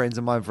they've been friends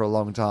of mine for a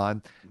long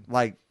time,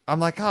 like, I'm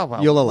like, oh,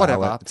 well, You'll allow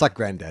whatever. it. It's like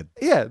granddad.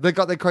 Yeah, they've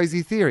got their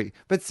crazy theory.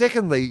 But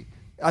secondly,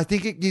 I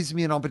think it gives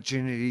me an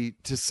opportunity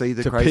to see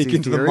the To crazy peek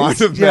into the theories.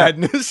 mind of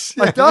madness.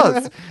 It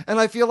does. And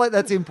I feel like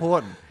that's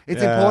important.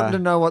 It's Yeah. important to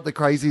know what the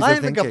crazies I are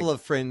have thinking. a couple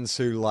of friends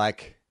who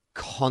like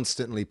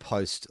constantly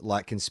post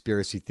like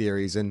conspiracy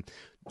theories, and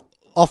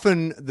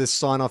often the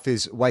sign off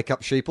is "wake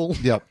up,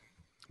 sheeple." Yep.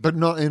 But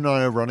not in an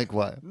ironic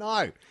way.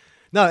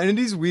 No, and it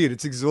is weird.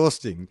 It's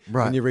exhausting when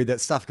Right. you read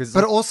that stuff because.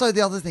 But also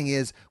the other thing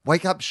is,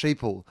 wake up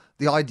sheeple.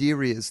 The idea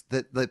is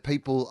that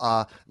people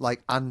are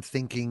like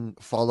unthinking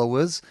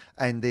followers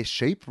and they're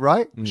sheep,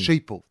 right?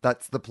 Sheeple.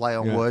 That's the play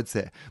on words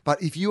there.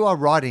 But if you are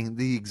writing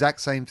the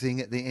exact same thing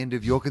at the end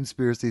of your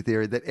conspiracy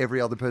theory that every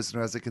other person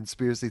who has a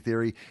conspiracy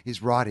theory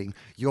is writing,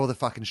 you're the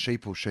fucking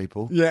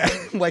sheeple. yeah,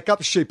 wake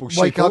up, sheeple.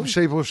 Wake up,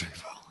 sheeple.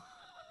 sheeple.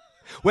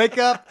 Wake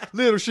up,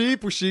 little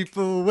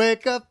sheeple.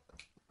 Wake up.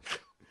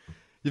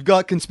 You've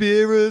got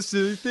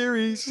conspiracy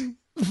theories.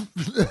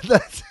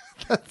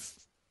 that's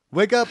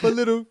Wake up a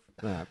little.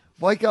 Nah.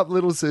 Wake up,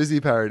 little Susie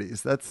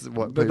parodies. That's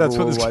what But people that's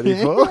what were this-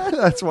 waiting for.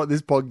 That's what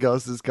this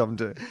podcast has come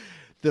to.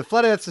 The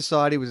Flat Earth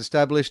Society was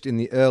established in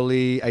the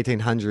early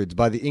 1800s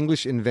by the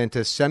English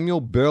inventor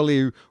Samuel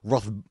Burley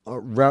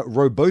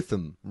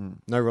Robotham.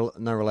 No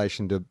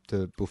relation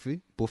to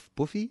Buffy?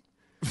 Buffy?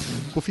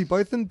 Buffy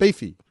Botham?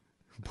 Beefy.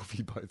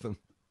 Buffy Botham.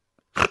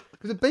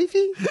 Was it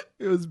Beefy?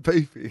 It was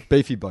beefy.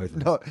 Beefy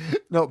Botham.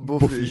 Not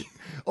Buffy.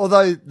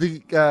 Although the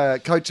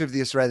coach of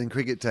the Australian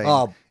cricket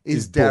team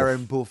is Buff.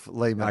 Darren Buff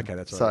Lehman. Okay,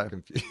 that's right. So, I'm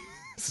confused.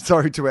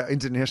 sorry to our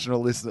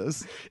international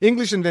listeners.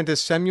 English inventor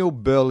Samuel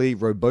Burley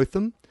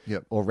Robotham,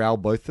 Yep. or Raoul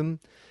Botham,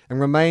 and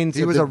remains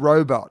He at was the- a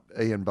robot,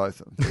 Ian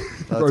Botham.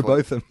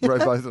 Robotham.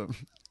 Robotham.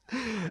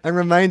 and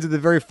remains at the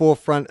very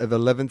forefront of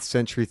 11th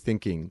century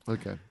thinking.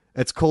 Okay.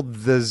 It's called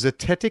the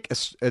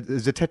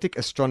Zetetic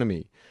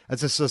Astronomy,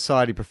 as a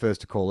society prefers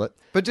to call it.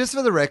 But just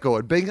for the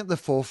record, being at the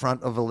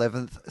forefront of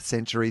 11th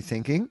century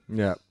thinking,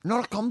 Yeah.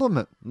 not a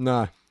compliment.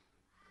 No.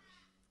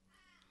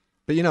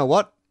 But you know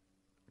what?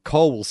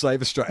 Coal will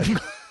save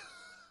Australia.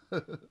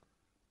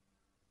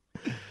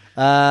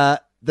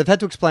 They've had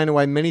to explain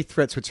away many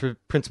threats with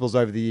principles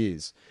over the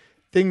years.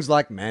 Things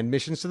like manned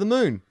missions to the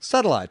moon,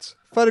 satellites,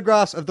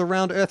 photographs of the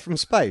round Earth from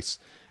space,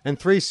 and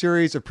 3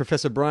 series of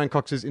Professor Brian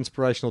Cox's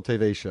inspirational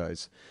TV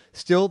shows.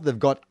 Still, they've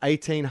got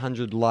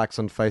 1,800 likes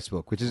on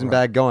Facebook, which isn't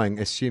bad going,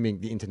 assuming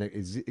the internet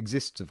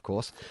exists, of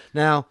course.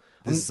 Now,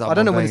 I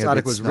don't know when this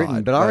article was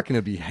written, but I reckon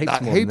it'd be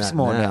heaps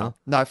more than that now.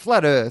 No,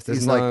 flat Earth There's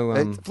is no,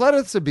 like flat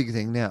Earth's a big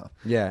thing now.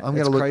 Yeah, I'm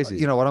it's gonna look. crazy.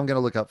 You know what? I'm going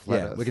to look up flat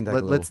Yeah, Earth. we can take a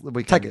little.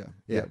 We Take can, it,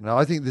 yeah. yeah. No,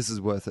 I think this is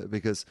worth it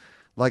because,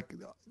 like,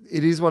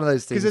 it is one of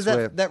those things Because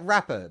where that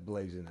rapper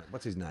believes in it.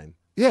 What's his name?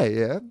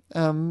 yeah.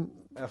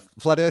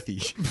 Flat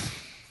Earthy.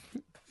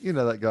 You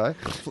know that guy.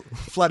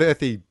 Flat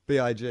Earthy,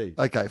 B.I.G.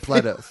 Okay,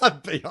 flat Earth.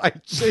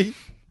 B.I.G.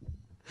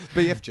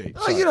 BFG.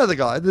 Oh, you know the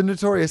guy, the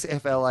notorious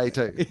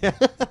FLA2. Yeah.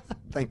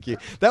 Thank you.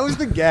 That was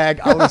the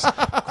gag I was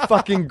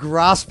fucking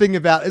grasping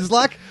about. It's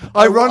like,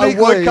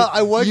 Ironically,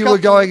 I woke you up, were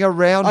going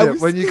around I it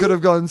was- when you could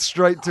have gone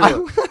straight to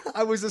it.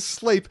 I was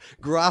asleep,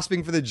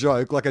 grasping for the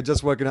joke, like I'd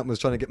just woken up and was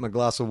trying to get my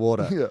glass of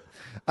water.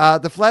 Yeah.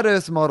 The flat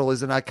Earth model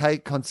is an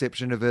archaic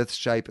conception of Earth's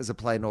shape as a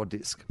plane or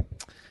disk.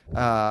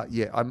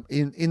 I'm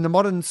in the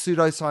modern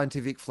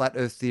pseudoscientific flat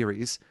Earth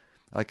theories.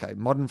 Okay,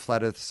 modern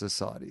flat Earth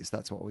societies.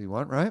 That's what we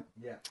want, right?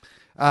 Yeah.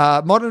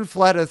 Modern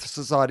flat Earth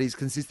societies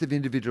consist of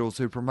individuals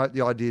who promote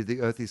the idea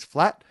the Earth is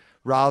flat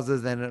rather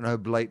than an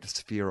oblate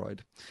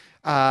spheroid.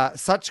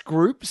 Such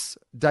groups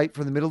date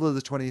from the middle of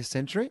the 20th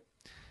century.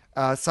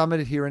 Some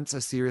adherents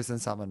are serious and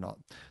some are not.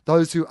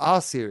 Those who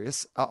are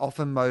serious are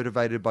often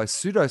motivated by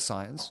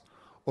pseudoscience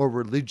or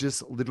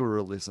religious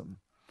literalism.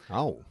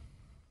 Oh.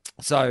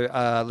 So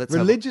let's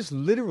Religious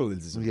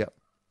literalism. Yeah.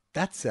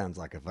 That sounds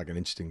like a fucking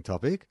interesting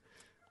topic.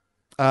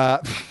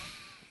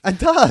 It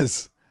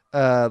does.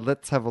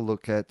 let's have a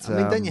look at. I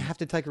mean, don't you have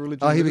to take a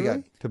religion here we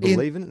literally go. to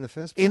believe in it in the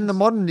first place? In the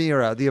modern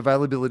era, the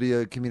availability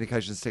of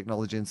communications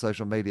technology and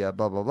social media,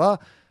 blah, blah,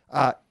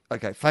 blah,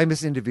 Okay,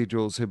 famous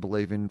individuals who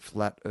believe in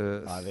flat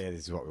Earth. Oh, there,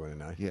 this is what we want to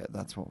know. Yeah,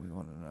 that's what we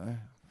want to know.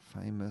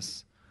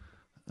 Famous.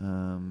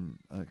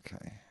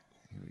 Okay,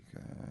 here we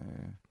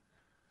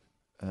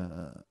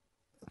go.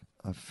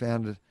 I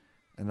found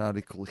an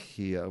article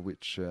here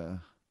which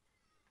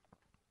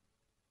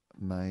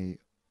may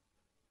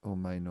or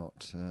may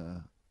not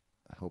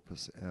help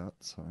us out.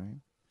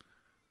 Sorry.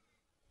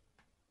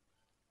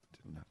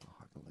 Didn't have a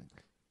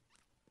hyperlink.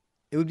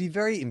 It would be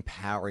very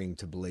empowering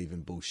to believe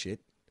in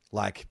bullshit.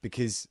 Like,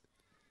 because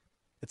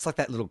it's like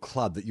that little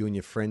club that you and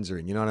your friends are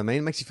in. You know what I mean?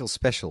 It makes you feel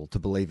special to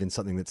believe in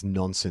something that's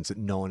nonsense that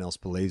no one else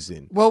believes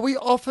in. Well, we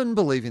often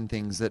believe in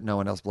things that no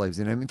one else believes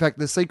in. In fact,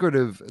 the secret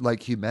of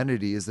like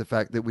humanity is the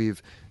fact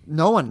that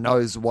no one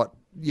knows what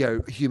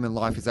human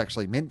life is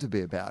actually meant to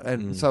be about.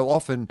 And so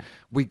often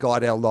we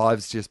guide our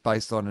lives just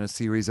based on a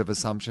series of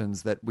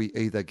assumptions that we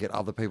either get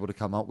other people to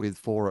come up with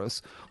for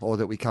us or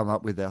that we come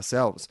up with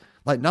ourselves.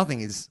 Like nothing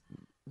is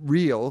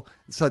real.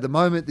 So the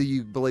moment that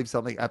you believe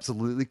something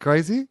absolutely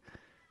crazy,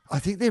 I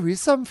think there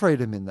is some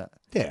freedom in that.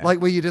 Yeah.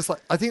 Like where you just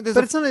like, I think there's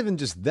But it's not even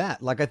just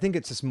that. Like, I think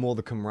it's just more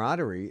the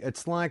camaraderie.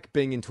 It's like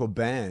being into a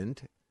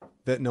band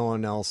that no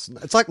one else...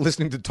 It's like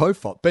listening to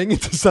TOFOP, being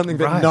into something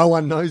that no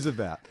one knows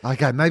about.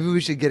 Okay, maybe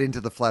we should get into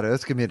the Flat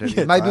Earth community.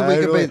 Yeah,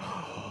 maybe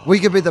we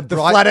could be the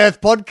bright... Flat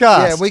Earth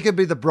podcast. Yeah, we could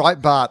be the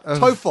Breitbart of...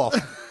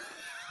 TOFOP.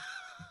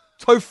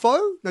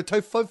 Tofo? No,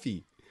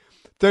 Tofofi.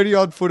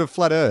 30-odd foot of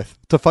flat Earth.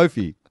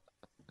 Tofofi.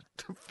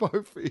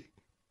 Tofofi.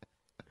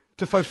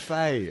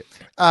 Tofofe.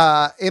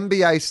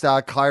 NBA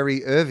star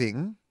Kyrie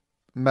Irving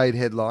made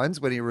headlines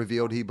when he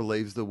revealed he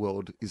believes the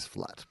world is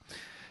flat.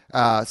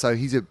 So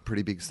he's a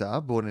pretty big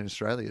star, born in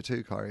Australia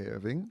too, Kyrie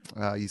Irving.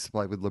 Used to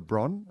play with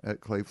LeBron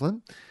at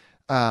Cleveland.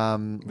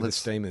 With the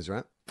Steamers,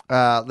 right?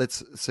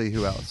 Let's see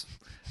who else.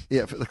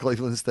 Yeah, for the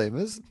Cleveland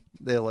Steamers,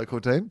 their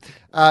local team.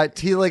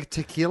 Tila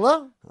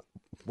Tequila.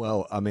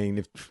 Well, I mean,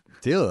 if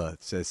Tila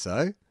says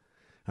so.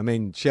 I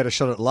mean, she had a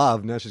shot at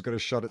love. Now she's got a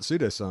shot at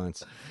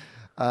pseudoscience.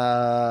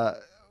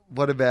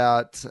 What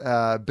about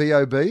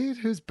B.O.B.?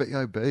 Who's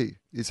B.O.B.?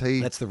 Is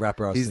he? That's the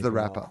rapper. He's the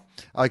rapper.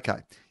 Okay.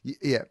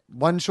 Yeah.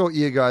 One short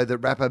year ago, the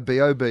rapper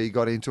B.O.B.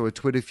 got into a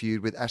Twitter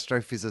feud with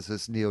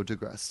astrophysicist Neil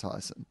deGrasse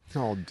Tyson.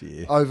 Oh,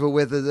 dear. Over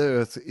whether the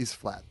Earth is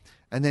flat.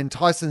 And then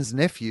Tyson's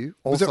nephew,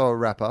 also a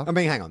rapper. I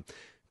mean, hang on.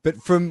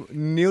 But from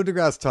Neil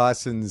deGrasse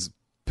Tyson's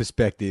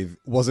perspective,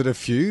 was it a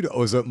feud or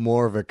was it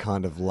more of a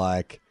kind of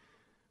like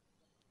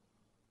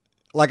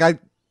I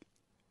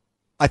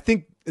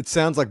think it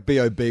sounds like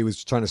B.O.B.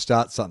 was trying to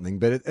start something,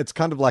 but it's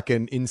kind of like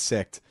an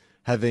insect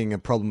having a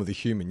problem with a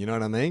human. You know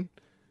what I mean?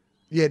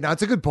 Yeah, no,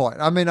 it's a good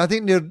point. I mean, I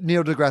think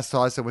Neil deGrasse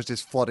Tyson was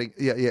just floating.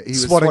 Yeah, he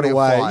was swatting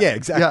away. A fly. Yeah,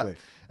 exactly. Yeah.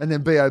 And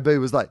then B.O.B.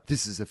 was like,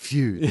 this is a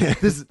feud. Yeah.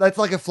 That's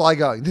like a fly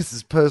going, this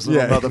is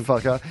personal,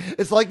 motherfucker.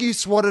 It's like you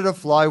swatted a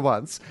fly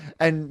once,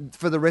 and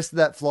for the rest of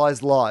that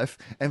fly's life,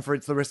 and for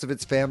the rest of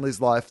its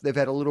family's life, they've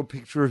had a little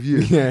picture of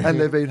you, and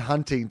they've been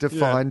hunting to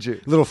find you.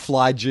 Little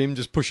fly Jim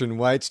just pushing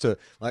weights to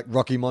like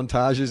Rocky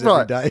montages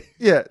every day.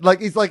 Yeah,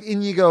 like he's like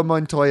Inigo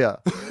Montoya.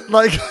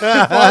 Like,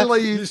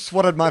 finally you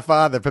swatted my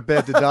father,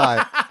 prepared to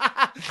die.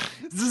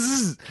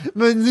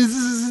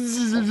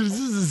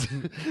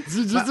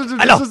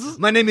 Hello,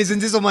 my name is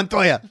Inigo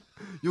Montoya.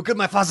 You killed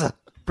my father.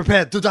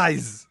 Prepared to die.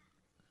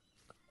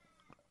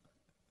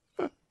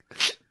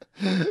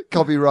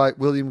 Copyright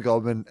William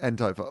Goldman and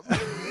TOFOP.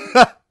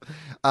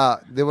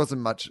 There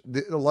wasn't much.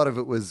 A lot of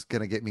it was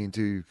going to get me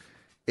into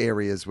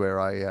areas where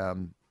I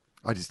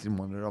just didn't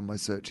want it on my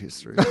search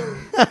history.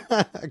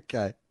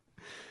 Okay.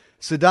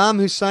 Saddam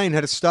Hussein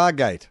had a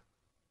Stargate.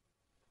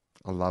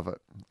 I love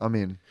it. I'm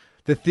in.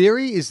 The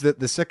theory is that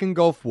the Second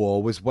Gulf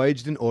War was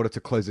waged in order to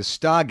close a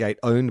Stargate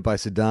owned by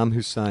Saddam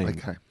Hussein,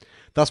 Okay.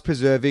 thus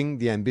preserving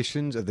the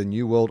ambitions of the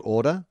New World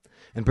Order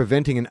and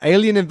preventing an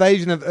alien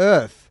invasion of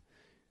Earth.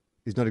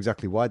 Is not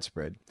exactly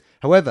widespread.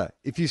 However,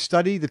 if you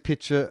study the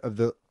picture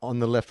on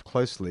the left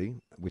closely,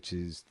 which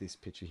is this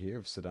picture here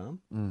of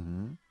Saddam,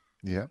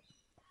 Yeah.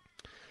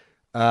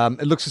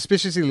 it looks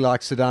suspiciously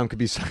like Saddam could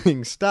be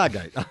saying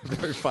Stargate.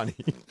 Very funny.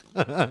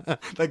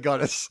 They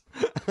got us.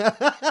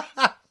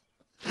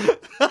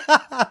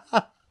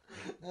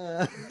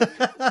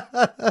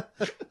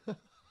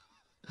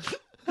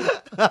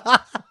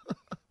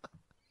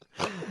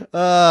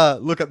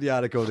 Look up the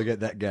article to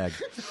get that gag.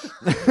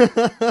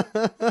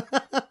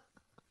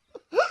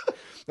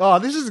 Oh,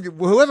 this is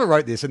whoever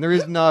wrote this, and there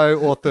is no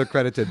author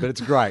credited, but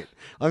it's great.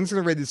 I'm just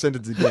going to read this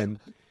sentence again.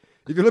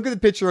 If you look at the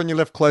picture on your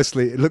left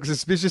closely, it looks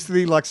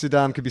suspiciously like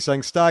Saddam could be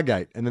saying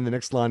Stargate, and then the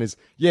next line is,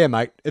 "Yeah,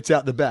 mate, it's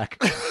out the back."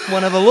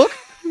 Want to have a look?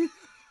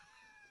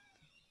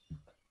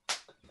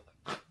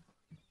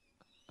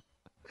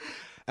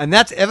 And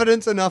that's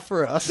evidence enough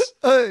for us.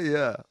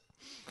 Yeah.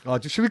 Oh,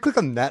 should we click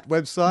on that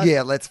website?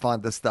 Yeah, let's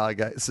find the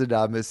Stargate.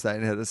 Saddam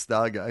Hussein had a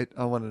Stargate.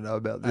 I want to know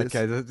about this.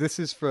 Okay, this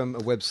is from a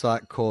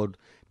website called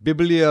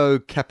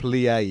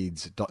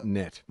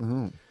bibliocapliades.net.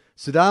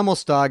 Saddam or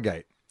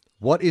Stargate?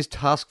 What is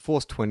Task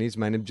Force 20's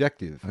main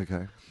objective? Okay.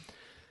 And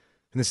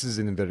this is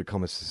in inverted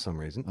commas for some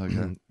reason.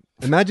 Okay.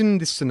 Imagine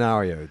this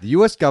scenario. The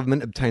US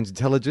government obtains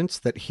intelligence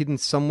that hidden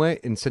somewhere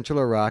in central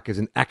Iraq is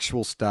an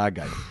actual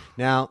Stargate.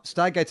 Now,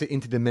 Stargates are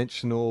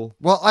interdimensional.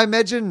 Well, I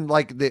imagine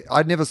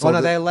I never saw. Oh,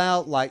 no, they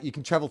allow you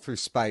can travel through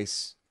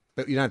space,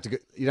 but you don't have to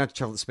you don't have to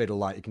travel at the speed of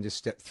light. You can just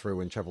step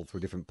through and travel through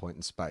a different point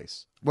in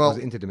space. Well,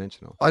 it's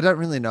interdimensional. I don't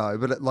really know,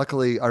 but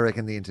luckily, I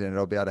reckon the internet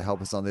will be able to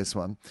help us on this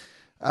one.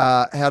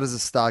 How does a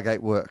Stargate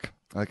work?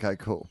 Okay,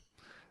 cool.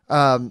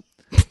 Oh,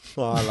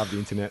 I love the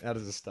internet. How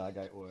does a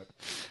Stargate work?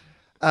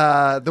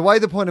 The way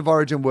the point of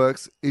origin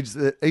works is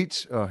that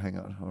each. Oh, hang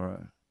on.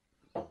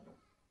 All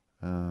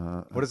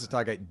right. What does a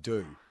Stargate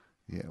do?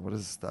 Yeah, what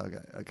is a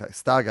Stargate? Okay,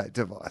 Stargate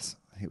device.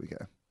 Here we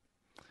go.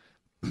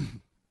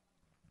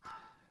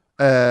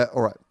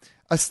 All right.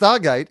 A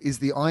Stargate is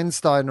the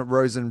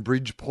Einstein-Rosen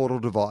bridge portal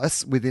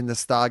device within the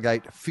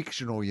Stargate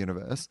fictional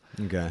universe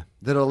Okay.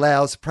 that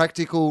allows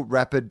practical,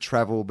 rapid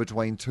travel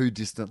between two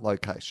distant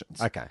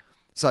locations. Okay.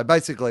 So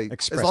basically,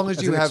 Express- as long as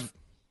as you an have...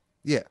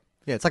 Yeah.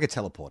 Yeah, it's like a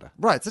teleporter.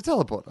 Right, it's a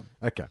teleporter.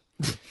 Okay.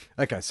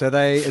 Okay, so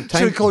they Should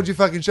obtained... have called your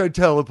fucking show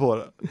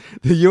teleporter.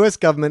 The US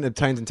government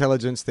obtains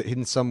intelligence that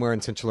hidden somewhere in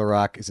central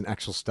Iraq is an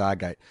actual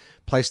Stargate,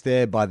 placed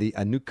there by the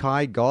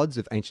Anunnaki gods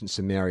of ancient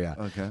Sumeria.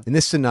 Okay. In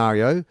this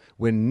scenario,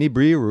 when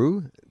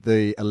Nibiru,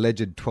 the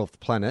alleged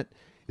 12th planet,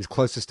 is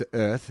closest to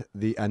Earth,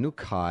 the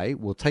Anunnaki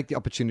will take the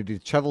opportunity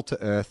to travel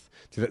to Earth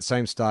to that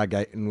same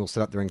Stargate and will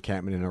set up their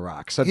encampment in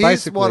Iraq. So Here's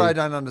basically... what I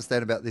don't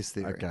understand about this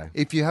theory. Okay.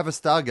 If you have a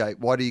Stargate,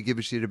 why do you give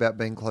a shit about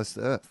being close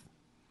to Earth?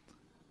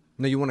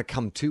 No, you want to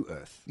come to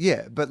Earth.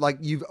 Yeah, but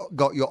you've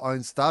got your own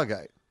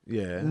Stargate.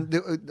 Yeah.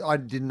 I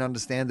didn't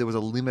understand there was a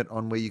limit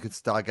on where you could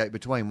Stargate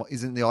between.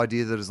 Isn't the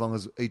idea that as long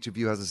as each of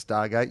you has a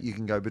Stargate, you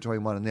can go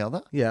between one and the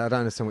other? Yeah, I don't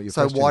understand what your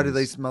So question why do is.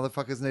 these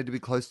motherfuckers need to be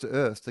close to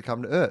Earth to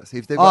come to Earth?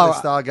 If they've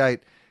got their Stargate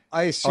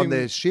I assume, on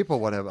their ship or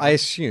whatever. I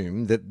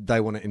assume that they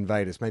want to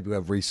invade us. Maybe we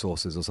have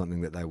resources or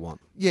something that they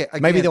want. Yeah,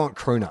 Maybe again, they want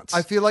crew nuts.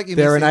 I feel like you're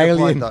They're missing an the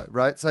alien. point, though,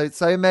 right?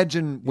 So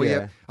imagine we Yeah.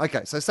 have...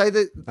 Okay, so say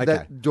that Okay.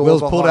 that door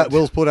Will's behind...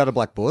 pulled out a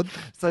blackboard.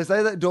 So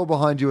say that door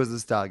behind you is a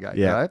Stargate,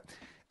 Yeah. right?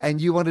 And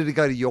you wanted to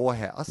go to your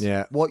house.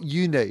 Yeah. What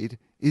you need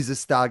is a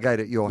Stargate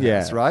at your Yeah.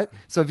 house, right?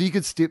 So if you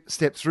could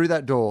step through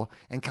that door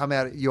and come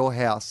out at your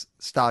house,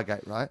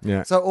 Stargate, right?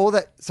 Yeah. So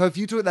if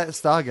you took that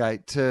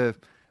Stargate to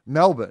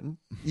Melbourne,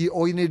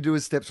 all you need to do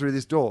is step through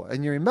this door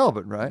and you're in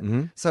Melbourne, right?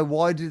 Mm-hmm. So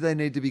why do they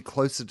need to be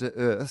closer to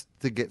Earth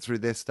to get through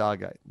their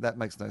Stargate? That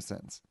makes no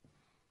sense.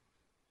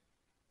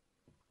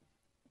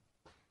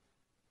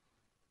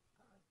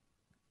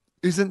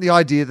 Isn't the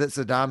idea that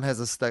Saddam has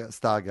a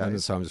Stargate?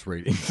 And so I'm just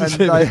reading. And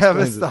they have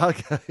a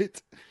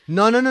Stargate.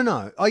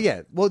 No. Oh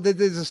yeah. Well,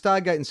 there's a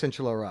Stargate in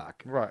central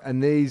Iraq, Right.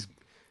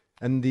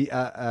 And the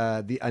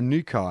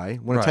Anunnaki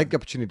want Right. to take the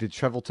opportunity to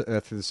travel to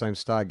Earth through the same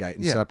Stargate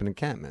and Yeah. set up an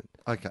encampment.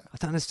 Okay. I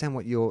don't understand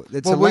what you're.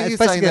 It's, Well, were you it's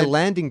saying basically a that-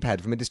 landing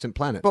pad from a distant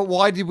planet. But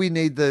why did we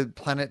need the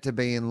planet to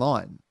be in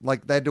line?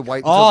 Like they had to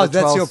wait until Oh, the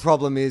that's 12th... your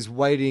problem is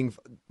waiting.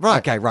 Right.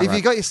 Okay, right. If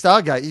you got your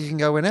Stargate, you can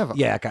go whenever.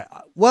 Yeah, okay.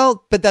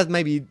 Well, but that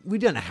maybe we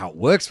don't know how it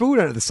works, but we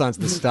don't know the science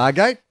of the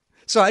Stargate.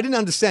 So I didn't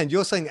understand.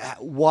 You're saying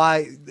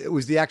why it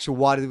was the actual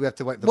why did we have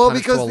to wait for the Well,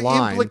 planets because to the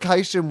align?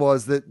 implication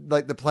was that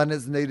the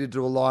planets needed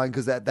to align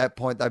because at that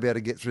point they'd be able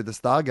to get through the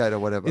Stargate or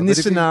whatever. In But this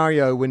if you-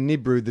 scenario, when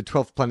Nibiru, the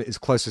 12th planet, is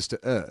closest to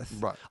Earth,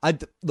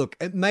 Right. Look,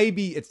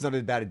 maybe it's not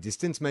about a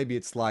distance. Maybe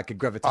it's like a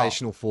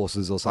gravitational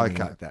forces or something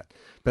Okay. like that.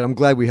 But I'm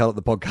glad we held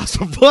up the podcast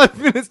for 5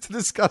 minutes to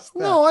discuss that.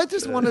 No, I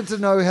just wanted to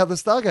know how the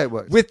Stargate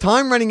works. With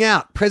time running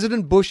out,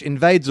 President Bush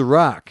invades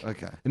Iraq.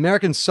 Okay.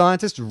 American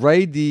scientists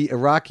raid the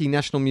Iraqi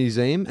National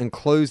Museum and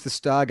close the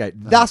Stargate,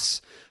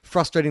 thus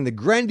frustrating the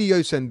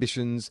grandiose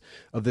ambitions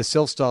of the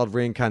self-styled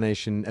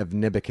reincarnation of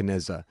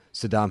Nebuchadnezzar,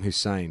 Saddam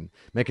Hussein,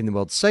 making the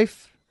world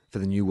safe for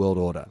the New World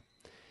Order.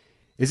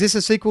 Is this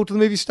a sequel to the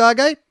movie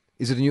Stargate?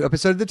 Is it a new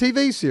episode of the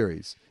TV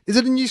series? Is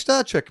it a new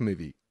Star Trek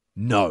movie?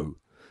 No.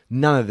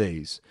 None of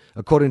these.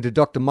 According to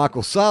Dr.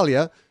 Michael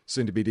Salia,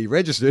 soon to be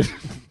deregistered,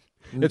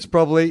 it's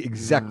probably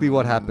exactly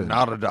what happened.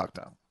 Not a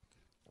doctor.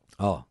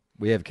 Oh,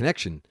 we have a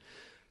connection.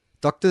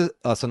 Dr.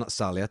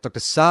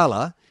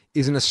 Sala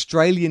is an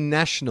Australian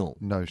national.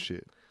 No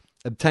shit.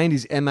 Obtained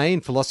his MA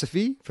in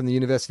philosophy from the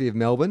University of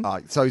Melbourne.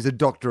 So he's a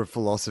doctor of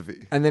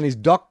philosophy. And then his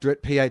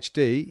doctorate,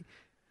 PhD,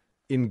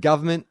 in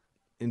government.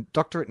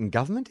 Doctorate in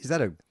government? Is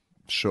that a...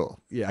 Sure.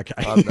 Yeah, okay.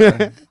 I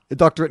know. A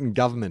doctorate in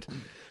government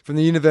from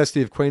the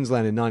University of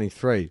Queensland in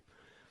 93.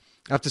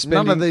 After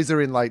spending... None of these are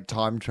in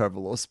time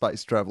travel or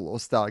space travel or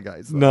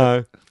Stargates. though.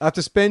 No.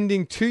 After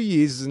spending 2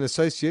 years as an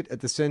associate at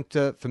the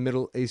Centre for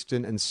Middle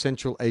Eastern and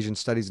Central Asian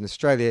Studies in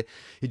Australia,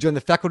 he joined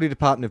the Faculty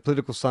Department of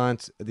Political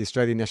Science at the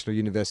Australian National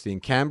University in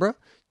Canberra.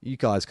 You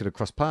guys could have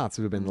crossed paths.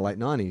 It would have been in the late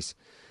 90s.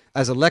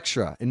 As a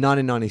lecturer in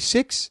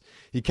 1996,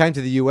 he came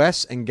to the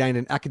US and gained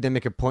an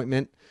academic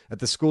appointment at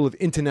the School of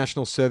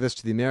International Service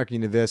to the American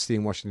University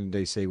in Washington,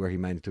 D.C., where he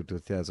remained until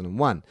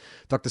 2001.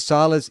 Dr.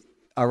 Sala's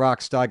Iraq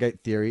Stargate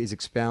theory is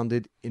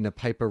expounded in a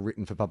paper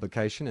written for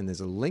publication, and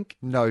there's a link.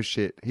 No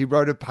shit. He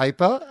wrote a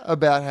paper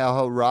about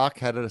how Iraq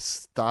had a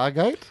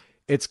Stargate?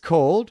 It's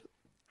called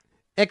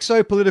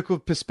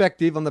Exopolitical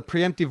Perspective on the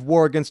Preemptive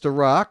War Against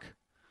Iraq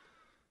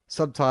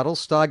Subtitle: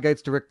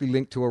 Stargates directly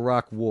linked to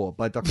Iraq War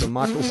by Dr.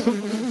 Michael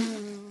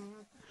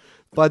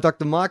by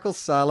Dr. Michael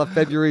Sala,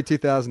 February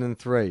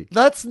 2003.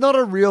 That's not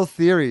a real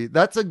theory.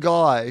 That's a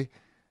guy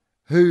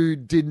who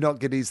did not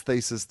get his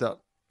thesis done.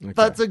 Okay.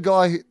 That's a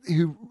guy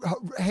who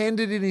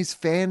handed in his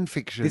fan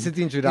fiction. This is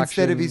the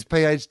introduction instead of his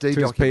PhD to his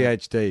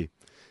document. PhD.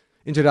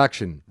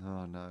 Introduction.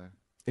 Oh no.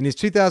 In his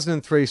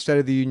 2003 State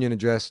of the Union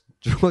address,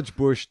 George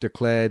Bush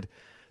declared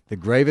the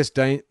gravest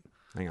danger.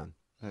 Hang on.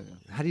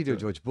 How do you do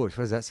George Bush?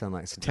 What does that sound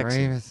like? It's a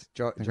Texan.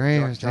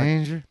 Gravest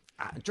danger.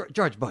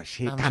 George Bush.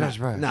 I'm George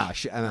Bush. No,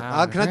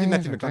 can I do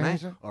Matthew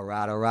McConaughey? All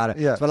right.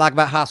 Yeah. That's what I like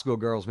about high school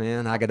girls,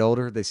 man. I get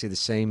older, they say the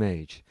same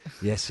age.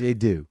 Yes, they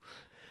do.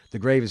 The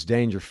gravest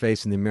danger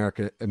facing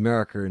America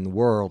in the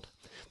world.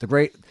 The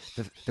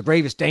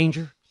gravest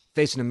danger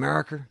facing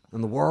America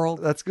and the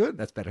world. That's good.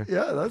 That's better.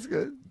 Yeah, that's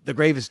good. The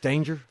gravest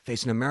danger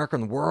facing America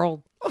and the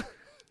world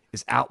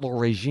is outlaw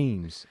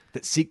regimes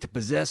that seek to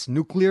possess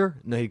nuclear.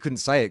 No, he couldn't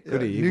say it,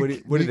 could he? What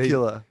did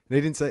nuclear.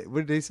 He didn't say.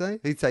 What did he say?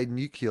 He'd say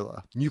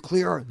nuclear.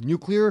 Nuclear.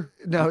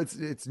 No,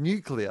 it's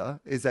nuclear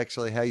is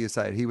actually how you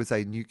say it. He would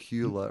say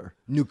nuclear.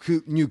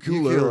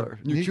 Nuclear.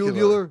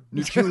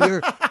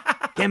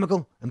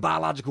 Chemical and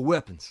biological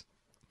weapons.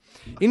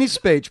 In his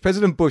speech,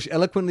 President Bush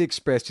eloquently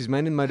expressed his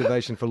main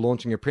motivation for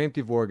launching a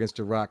preemptive war against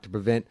Iraq to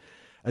prevent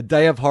a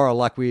day of horror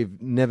like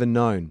we've never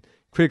known.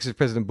 Critics of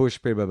President Bush,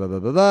 blah, blah, blah, blah,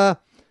 blah, blah.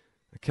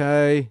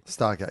 Okay.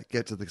 Stargate.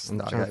 Get to the trying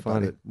to Stargate, find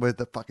buddy. it. Where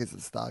the fuck is the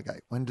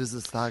Stargate? When does the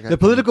Stargate The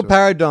political come into it?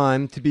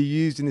 paradigm to be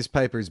used in this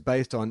paper is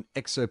based on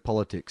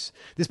exopolitics.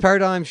 This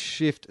paradigm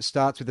shift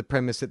starts with the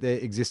premise that there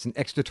exists an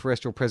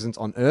extraterrestrial presence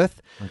on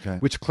Earth, Okay.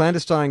 which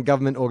clandestine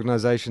government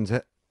organizations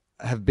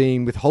have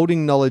been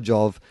withholding knowledge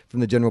of from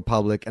the general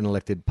public and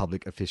elected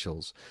public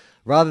officials.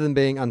 Rather than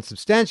being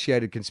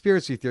unsubstantiated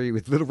conspiracy theory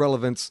with little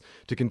relevance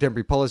to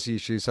contemporary policy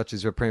issues such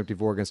as a preemptive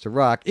war against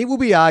Iraq, it will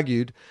be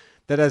argued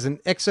that an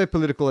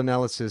exopolitical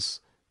analysis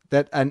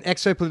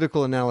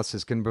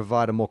can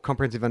provide a more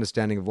comprehensive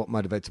understanding of what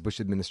motivates the Bush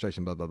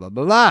administration, blah, blah, blah,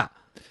 blah, blah.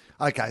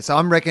 Okay, so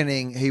I'm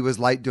reckoning he was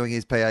late doing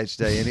his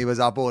PhD and he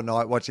was up all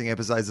night watching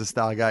episodes of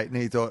Stargate and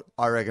he thought,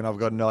 I reckon I've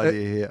got an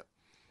idea here.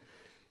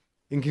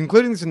 In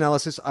concluding this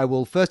analysis, I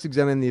will first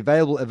examine the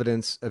available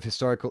evidence of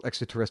historical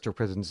extraterrestrial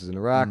presences in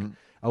Iraq.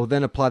 I will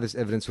then apply this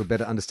evidence to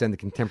better understand the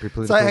contemporary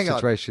political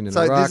situation in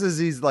Iraq. So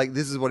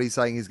this is what he's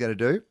saying he's going to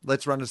do.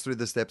 Let's run us through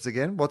the steps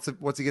again. What's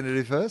he going to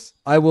do first?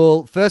 I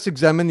will first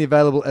examine the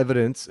available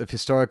evidence of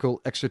historical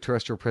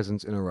extraterrestrial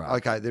presence in Iraq.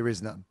 Okay, there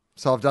is none.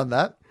 So I've done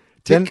that.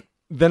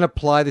 Then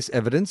apply this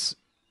evidence,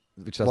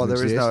 which doesn't There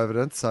is exist, no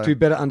evidence. So to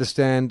better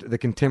understand the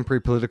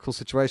contemporary political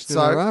situation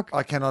in Iraq.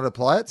 I cannot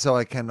apply it, so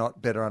I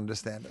cannot better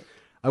understand it.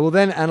 I will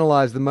then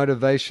analyze the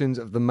motivations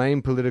of the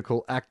main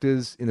political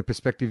actors in the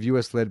prospective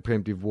US-led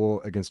preemptive war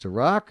against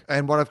Iraq.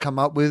 And what I've come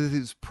up with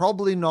is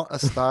probably not a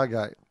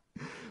Stargate.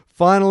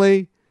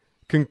 Finally,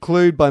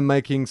 conclude by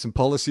making some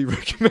policy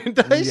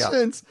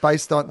recommendations.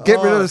 Based on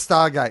get rid of the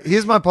Stargate.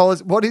 Here's my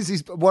policy. What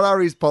are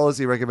his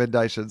policy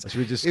recommendations? Should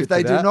we just if skip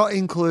they to do that? not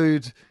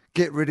include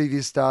get rid of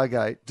your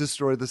Stargate,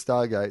 destroy the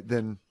Stargate,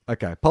 then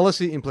Okay,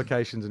 policy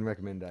implications and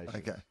recommendations.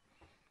 okay.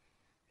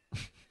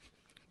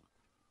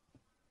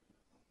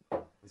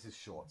 This is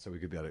short, so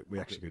we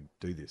actually could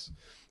do this.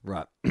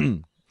 Right.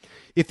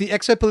 If the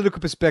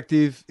exopolitical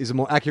perspective is a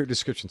more accurate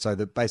description, so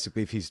that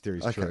basically if his theory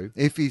is true,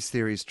 If his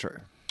theory is true.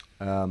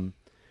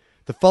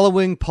 the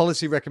following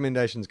policy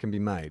recommendations can be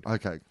made.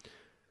 Okay.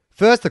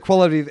 First, the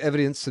quality of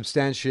evidence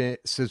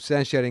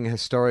substantiating a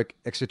historic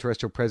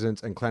extraterrestrial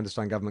presence and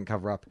clandestine government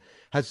cover-up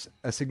has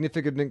a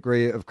significant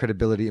degree of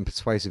credibility and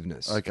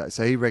persuasiveness. Okay,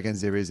 so he reckons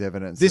there is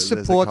evidence. This that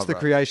there's a supports the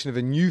cover-up. creation of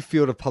a new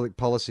field of public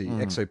policy,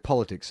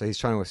 exopolitics. So he's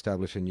trying to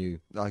establish a new...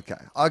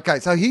 Okay,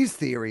 so his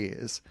theory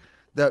is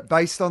that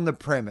based on the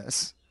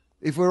premise,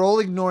 if we're all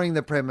ignoring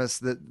the premise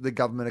that the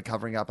government are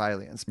covering up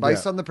aliens,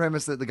 based on the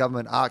premise that the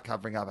government are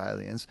covering up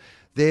aliens,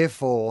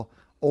 therefore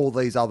all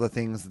these other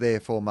things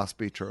therefore must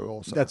be true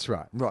also. That's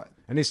right. Right.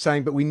 And he's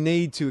saying, but we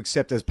need to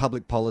accept as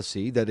public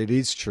policy that it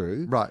is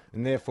true. Right.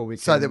 And therefore we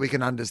can... So that we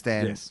can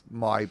understand Yes.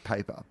 my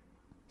paper.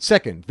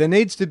 Second, there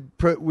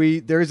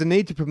is a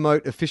need to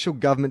promote official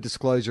government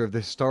disclosure of the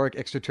historic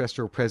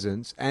extraterrestrial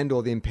presence and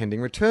or the impending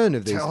return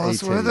of these Tell us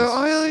ETs. where the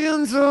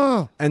aliens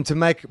are. And to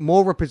make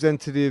more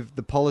representative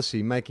the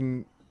policy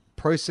making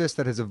process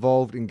that has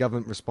evolved in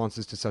government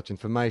responses to such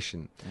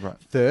information. Right.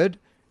 Third,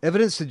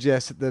 evidence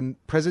suggests that the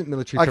present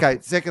military... Okay.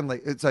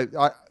 Secondly, so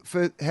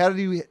how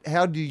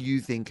do you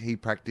think he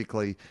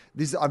practically?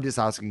 This I'm just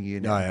asking you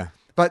now. Oh, yeah.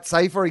 But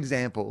say for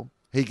example,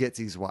 he gets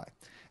his way,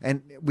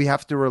 and we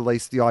have to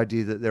release the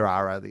idea that there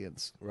are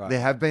aliens. Right. There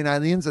have been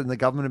aliens, and the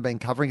government have been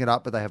covering it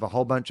up, but they have a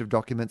whole bunch of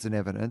documents and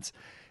evidence.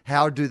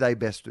 How do they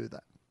best do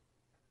that?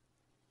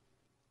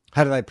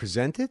 How do they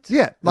present it?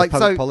 Yeah, As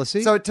public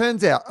policy? So it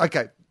turns out,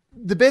 okay,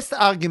 the best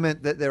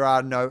argument that there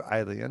are no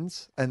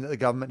aliens and that the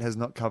government has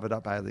not covered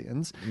up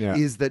aliens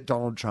is that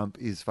Donald Trump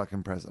is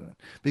fucking president.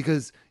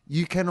 Because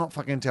you cannot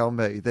fucking tell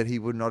me that he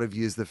would not have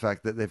used the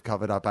fact that they've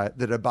covered up, that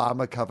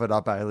Obama covered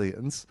up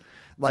aliens,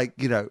 like,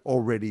 you know,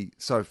 already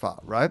so far,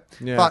 right?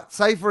 Yeah. But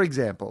say, for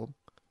example,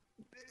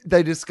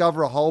 they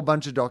discover a whole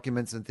bunch of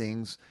documents and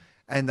things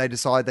and they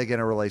decide they're going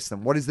to release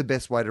them. What is the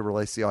best way to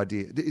release the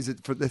idea? Is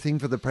it for the thing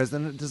for the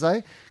president to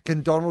say?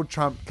 Can Donald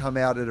Trump come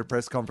out at a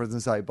press conference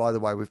and say, by the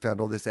way, we've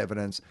found all this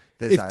evidence?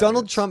 If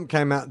Donald Trump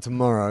came out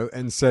tomorrow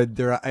and said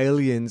there are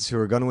aliens who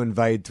are going to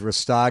invade through a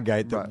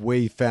Stargate that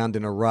we found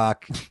in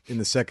Iraq in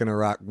the second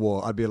Iraq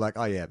war, I'd be like,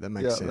 oh yeah, that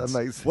makes sense. That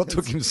makes sense. What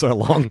took him so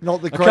long?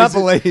 Not the I can't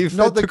believe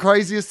not the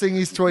craziest thing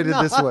he's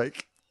tweeted this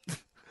week.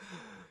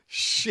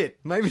 Shit,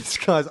 maybe this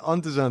guy's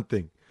onto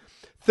something.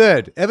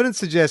 Third, evidence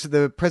suggests that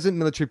the present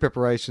military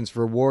preparations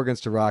for a war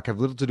against Iraq have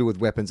little to do with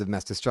weapons of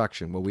mass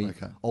destruction. Well, we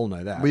all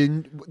know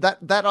that.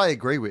 That I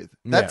agree with.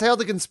 That's how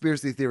the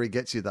conspiracy theory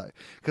gets you, though,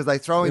 because they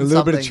throw in a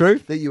little bit of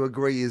truth that you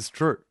agree is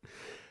true.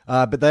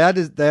 But they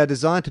are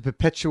designed to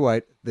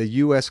perpetuate the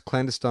U.S.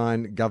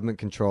 clandestine government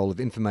control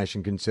of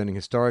information concerning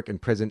historic and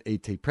present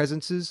ET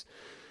presences.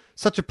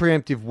 Such a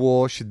preemptive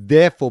war should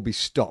therefore be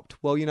stopped.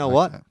 Well, you know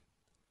what?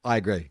 I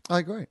agree.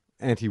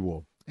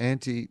 Anti-war.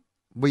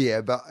 Well,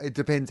 yeah, but it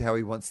depends how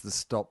he wants to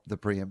stop the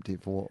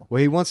preemptive war. Well,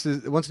 he wants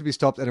to be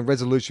stopped, and a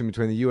resolution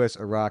between the US,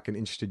 Iraq, and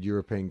interested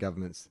European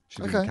governments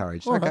should be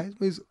encouraged. Right.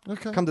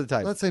 Okay, come to the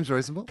table. That seems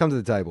reasonable. Come to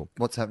the table.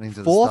 What's happening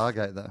to Fourth,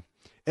 the Stargate, though?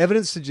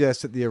 Evidence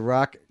suggests that the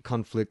Iraq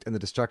conflict and the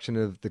destruction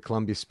of the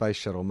Columbia space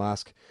shuttle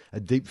mask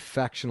a deep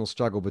factional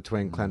struggle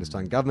between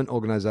clandestine government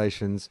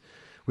organizations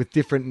with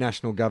different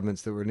national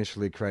governments that were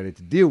initially created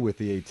to deal with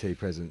the ET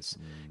presence.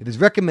 It is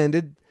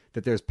recommended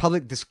that there is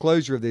public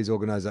disclosure of these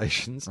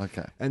organizations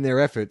and their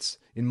efforts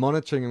in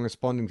monitoring and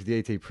responding to the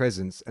ET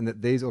presence, and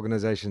that these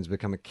organizations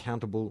become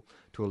accountable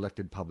to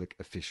elected public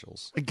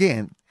officials.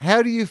 Again,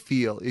 how do you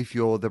feel if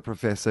you're the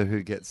professor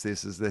who gets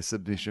this as their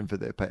submission for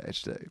their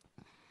PhD?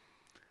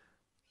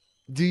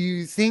 Do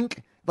you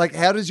think, like,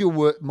 how does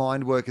your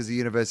mind work as a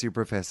university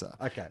professor?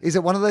 Okay. Is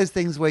it one of those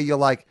things where you're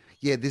like,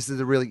 yeah, this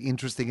is a really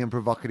interesting and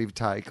provocative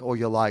take, or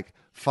you're like,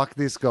 fuck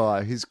this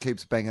guy who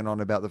keeps banging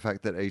on about the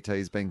fact that ET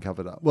is being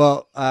covered up?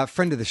 Well, a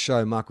friend of the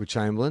show, Michael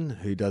Chamberlain,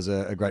 who does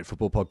a great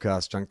football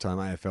podcast, Junk Time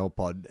AFL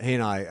Pod, he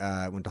and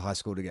I went to high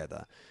school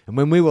together. And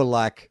when we were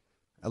like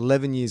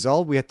 11 years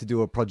old, we had to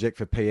do a project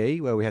for PE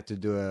where we had to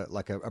do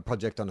a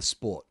project on a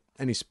sport,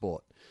 any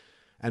sport.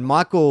 And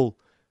Michael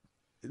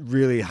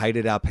really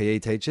hated our PE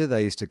teacher.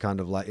 They used to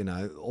kind of like, you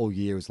know, all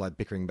year was like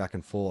bickering back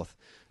and forth.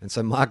 And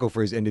so Michael,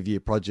 for his end of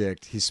year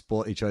project, his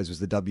sport he chose was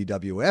the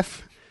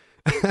WWF.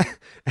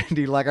 And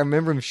he, like, I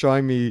remember him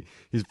showing me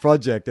his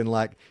project, and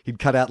like he'd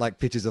cut out like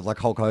pictures of like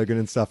Hulk Hogan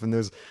and stuff. And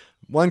there's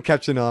one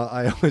caption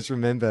I always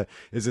remember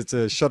is it's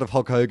a shot of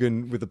Hulk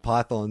Hogan with the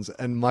pythons,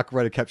 and Michael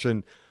wrote a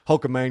caption,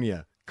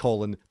 Hulkamania,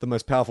 the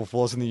most powerful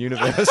force in the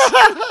universe.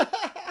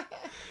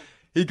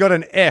 He got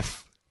an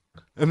F,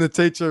 and the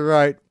teacher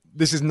wrote,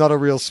 this is not a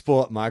real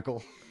sport,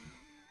 Michael.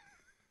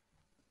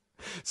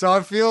 So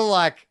I feel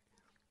like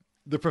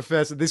the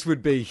professor, this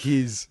would be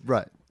his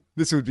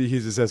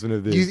assessment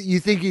of this. You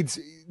think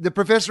the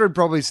professor would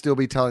probably still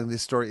be telling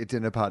this story at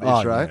dinner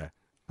parties, right?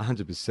 Yeah,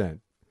 100%.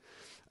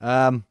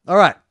 All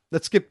right,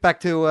 let's skip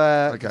back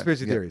to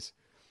conspiracy theories.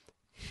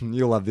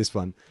 You'll love this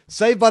one.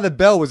 Saved by the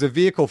Bell was a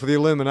vehicle for the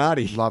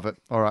Illuminati. Love it.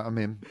 All right, I'm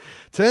in.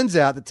 Turns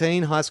out the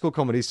teen high school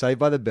comedy Saved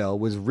by the Bell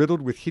was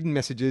riddled with hidden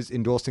messages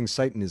endorsing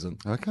Satanism.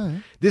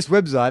 Okay. This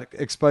website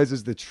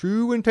exposes the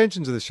true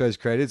intentions of the show's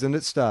creators and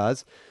its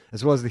stars,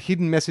 as well as the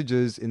hidden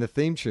messages in the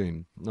theme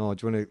tune. Oh,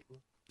 do you want to...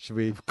 Should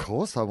we... Of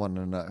course I want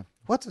to know.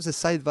 What does the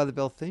Saved by the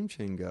Bell theme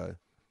tune go?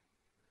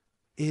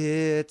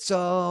 It's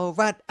all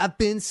right, I've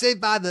been saved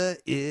by the...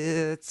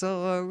 It's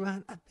all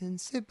right, I've been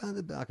saved by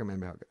the bell. I can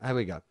remember how it goes. Here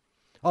we go.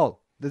 Oh,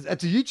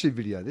 it's a YouTube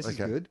video. This is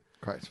good.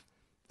 Great.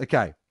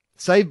 Okay.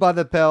 Saved by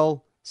the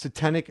Bell,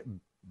 satanic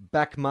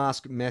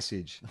backmask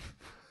message.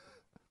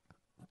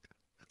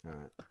 All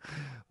right.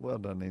 Well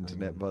done,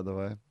 internet, by the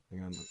way.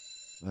 Hang on.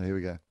 Oh, here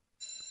we go.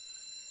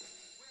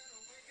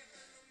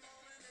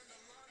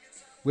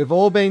 We've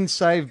all been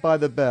saved by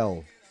the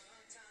bell.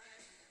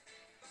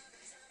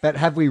 But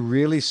have we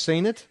really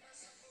seen it?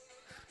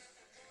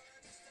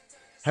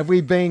 Have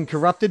we been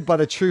corrupted by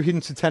the true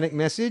hidden satanic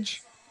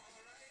message?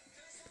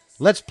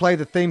 Let's play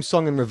the theme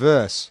song in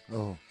reverse.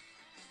 Oh.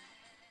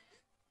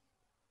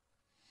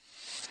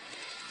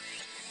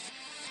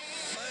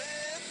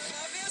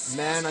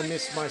 Man, I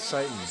miss my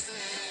Satan.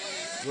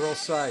 We're all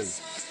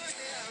saved.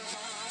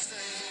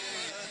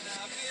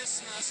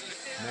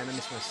 Man, I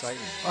miss my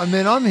Satan. I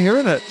mean, I'm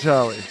hearing it,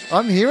 Charlie.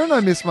 I'm hearing I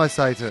miss my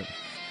Satan.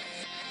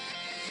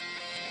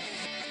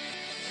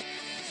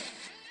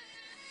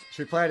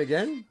 Should we play it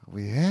again? Oh,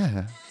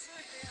 yeah.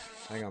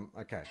 Hang on.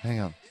 Okay.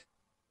 Hang on.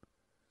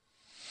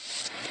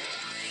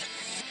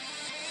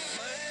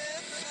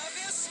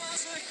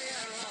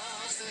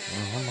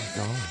 Oh my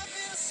God.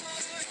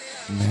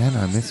 Man,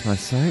 I miss my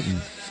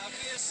Satan.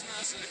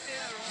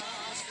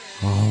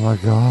 Oh my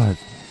God.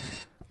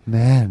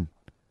 Man,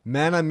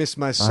 Man, I miss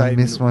my Satan.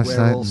 miss my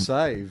We're all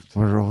Satan. saved.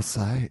 we're all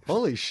safe.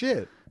 Holy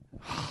shit.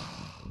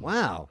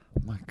 Wow.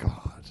 Oh my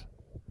God.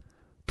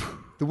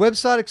 The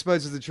website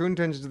exposes the true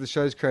intentions of the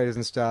show's creators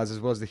and stars as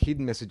well as the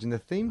hidden message in the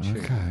theme tune.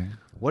 Okay.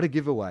 What a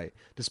giveaway.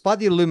 Despite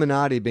the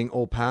Illuminati being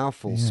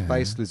all-powerful Yeah.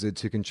 space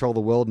lizards who control the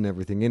world and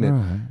everything in it,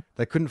 Right.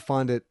 they couldn't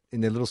find it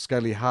in their little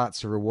scaly hearts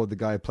to reward the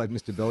guy who played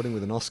Mr. Belding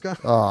with an Oscar.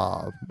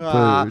 Oh,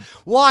 Ah, dude.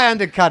 why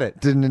undercut it?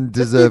 Didn't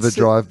deserve a did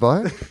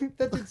drive-by.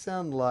 That did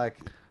sound like...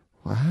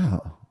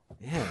 Wow.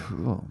 Yeah.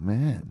 Oh,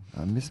 man.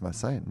 I miss my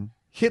Satan.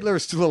 Hitler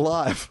is still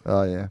alive.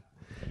 Oh, yeah.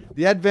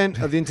 The advent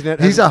of the internet...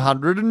 He's hasn't-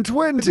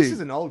 120. But this is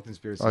an old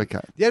conspiracy. Okay.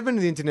 The advent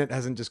of the internet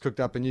hasn't just cooked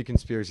up a new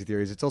conspiracy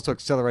theories, it's also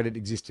accelerated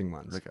existing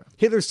ones. Okay.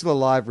 Hitler is still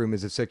alive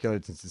rumors have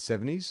circulated since the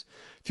 70s,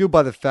 fueled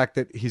by the fact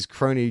that his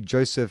crony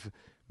Joseph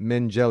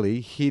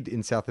Mengele hid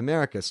in South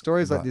America.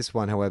 Stories like this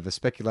one, however,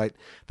 speculate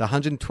the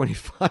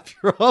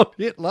 125-year-old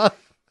Hitler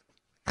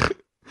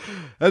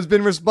has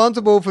been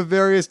responsible for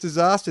various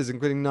disasters,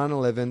 including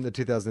 9/11, the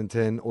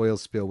 2010 oil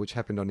spill, which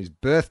happened on his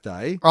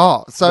birthday.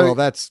 Oh, so Well,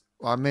 that's...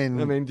 I mean,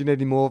 do you need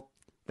any more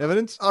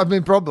evidence?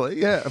 probably,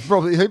 yeah,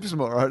 probably heaps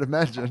more, I'd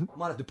imagine.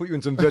 Might have to put you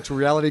in some virtual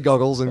reality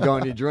goggles and go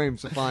in your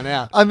dreams to find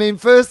out. I mean,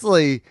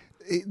 firstly,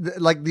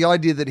 like the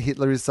idea that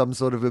Hitler is some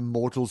sort of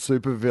immortal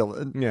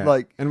supervillain, Yeah,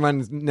 like and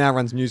now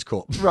runs News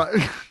Corp.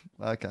 right.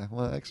 Okay,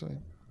 well, actually,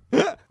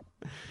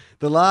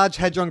 The Large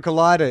Hadron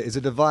Collider is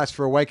a device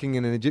for awakening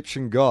an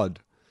Egyptian god.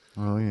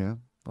 oh yeah,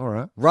 all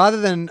right. Rather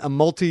than a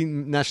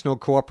multinational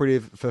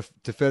cooperative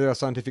to further our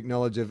scientific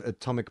knowledge of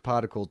atomic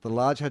particles, the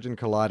Large Hadron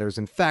Collider is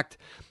in fact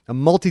a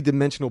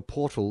multi-dimensional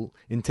portal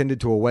intended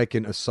to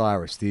awaken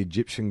Osiris, the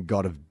Egyptian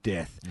god of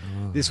death.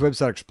 This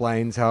website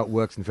explains how it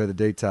works in further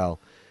detail.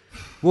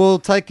 We'll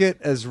take it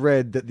as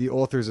read that the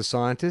author is a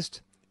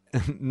scientist.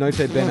 Note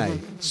bene,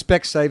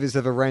 Specsavers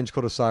have a range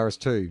called Osiris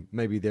too.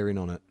 Maybe they're in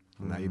on it.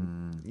 No,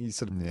 you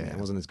sort of, it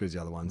wasn't as good as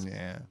the other ones.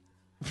 Yeah.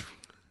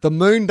 The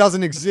moon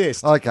doesn't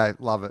exist. Okay,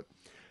 love it.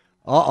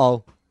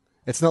 Uh-oh.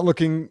 It's not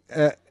looking...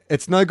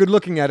 it's no good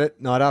looking at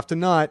it night after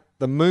night.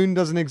 The moon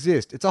doesn't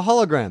exist. It's a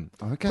hologram.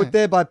 Okay. Put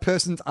there by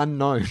persons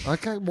unknown.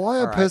 Okay, why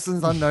are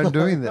persons unknown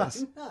doing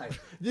this? No.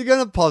 You're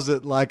going to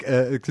posit like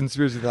a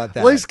conspiracy like that.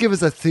 At least give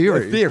us a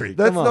theory. A theory,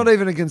 That's come on. not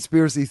even a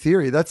conspiracy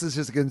theory. That's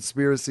just a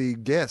conspiracy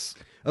guess.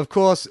 Of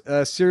course,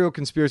 serial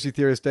conspiracy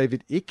theorist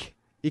David Icke,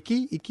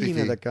 you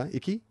know that guy?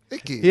 Icke?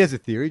 Icky. He has a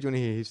theory. Do you want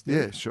to hear his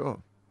theory? Yeah,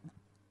 sure.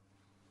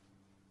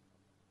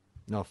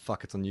 No,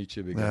 fuck, it's on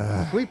YouTube again.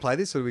 Can we play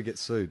this or do we get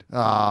sued?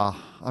 I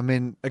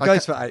mean, It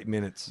goes for 8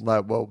 minutes.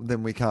 No, well,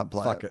 then we can't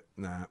play Fuck it.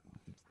 Nah.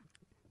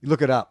 You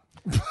look it up.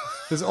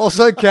 There's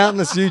also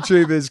countless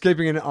YouTubers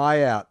keeping an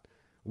eye out,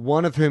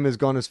 one of whom has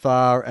gone as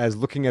far as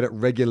looking at it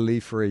regularly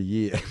for a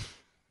year.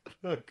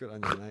 Oh, good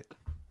on you,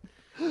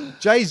 mate.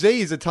 Jay-Z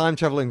is a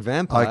time-traveling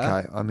vampire.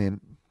 Okay, I mean,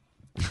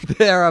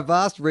 There are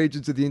vast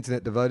regions of the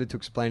internet devoted to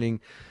explaining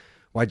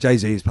why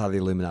Jay-Z is part of the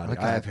Illuminati.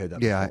 I have heard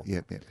that yeah,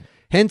 before. yeah.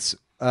 Hence,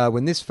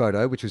 when this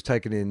photo, which was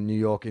taken in New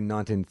York in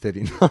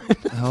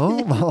 1939...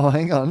 Oh, well,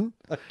 hang on.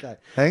 Okay.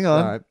 Hang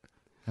on. All right.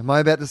 Am I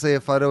about to see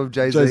a photo of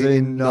Jay-Z, Jay-Z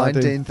in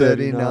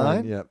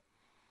 1939? Yep.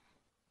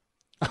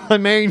 I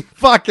mean,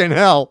 fucking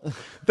hell.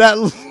 That...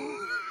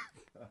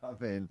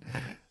 I mean,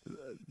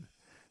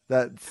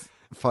 that's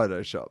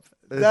Photoshop.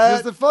 It's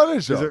That- just a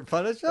Photoshop. Is it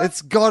Photoshop?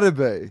 It's got to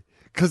be.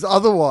 Because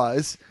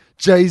otherwise,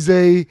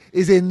 Jay-Z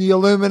is in the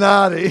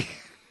Illuminati.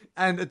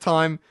 And a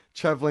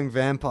time-traveling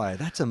vampire.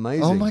 That's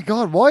amazing. Oh, my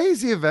God. Why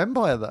is he a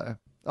vampire, though?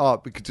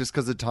 Oh, just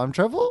because of time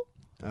travel?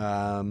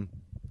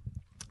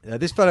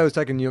 This photo was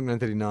taken in New York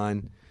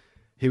 1939.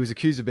 He was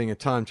accused of being a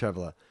time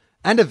traveler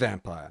and a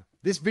vampire.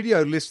 This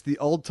video lists the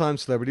old-time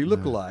celebrity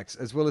lookalikes,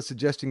 as well as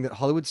suggesting that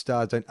Hollywood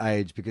stars don't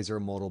age because they're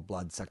immortal,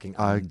 blood-sucking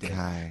undead.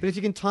 Okay. But if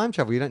you can time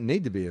travel, you don't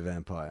need to be a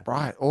vampire.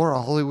 Right. Or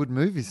a Hollywood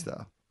movie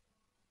star.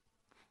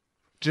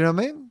 Do you know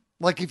what I mean?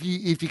 Like, if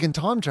you can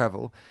time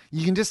travel,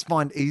 you can just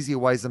find easier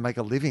ways to make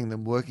a living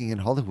than working in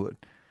Hollywood.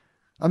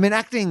 I mean,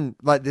 acting,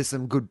 like, there's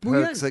some good Well,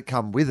 you perks don't- that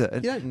come with it. you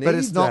don't But need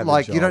it's to not have a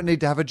like you job. don't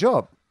need to have a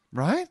job,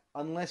 right?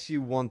 Unless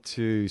you want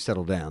to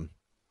settle down.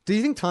 Do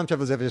you think time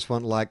travelers ever just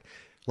want, like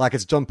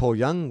it's John Paul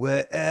Young,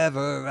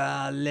 wherever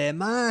I lay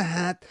my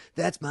hat,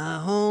 that's my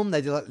home.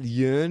 They just like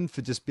yearn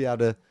for just be able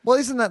to... Well,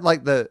 isn't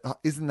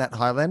that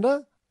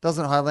Highlander?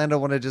 Doesn't Highlander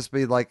want to just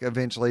be like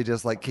eventually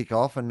just like kick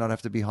off and not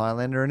have to be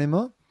Highlander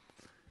anymore?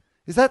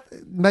 Is that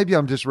maybe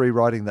I'm just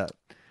rewriting that?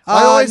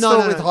 I always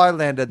thought with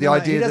Highlander the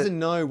idea he that doesn't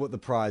know what the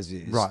prize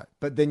is, Right.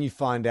 But then you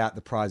find out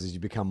the prize is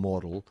you become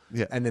mortal,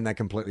 Yeah. and then they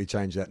completely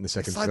change that in the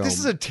second it's like film. this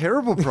is a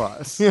terrible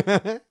price.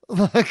 I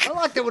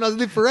liked it when I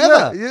lived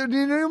forever. Yeah, you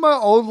knew my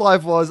old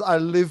life was I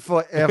live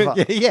forever.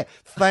 yeah.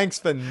 Thanks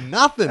for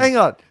nothing. Hang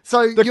on.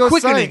 So The you're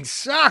quickening saying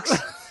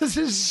sucks. this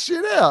is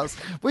shit house.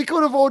 We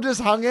could have all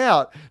just hung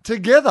out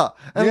together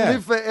and Yeah.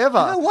 lived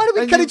forever. No, why do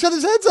we And cut you- each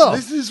other's heads off?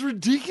 This is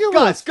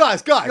ridiculous.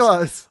 Guys.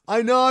 Guys.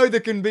 I know there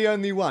can be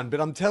only one,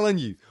 but I'm telling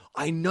you,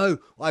 I know.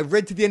 I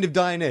read to the end of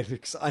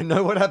Dianetics. I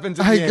know what happens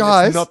at Hey, the end.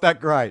 guys. It's not that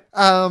great.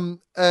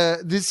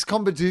 This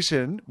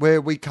competition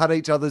where we cut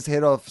each other's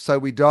head off so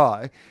we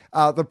die,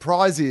 the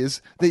prize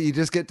is that you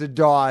just get to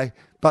die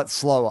but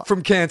slower.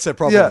 From cancer,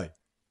 probably. Yeah.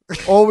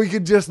 Or we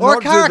could just Or a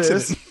not car do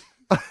this.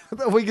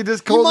 accident. We could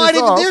just You call might this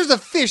even, off. there's a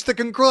fish that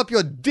can crawl up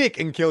your dick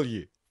and kill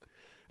you.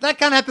 That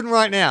can't happen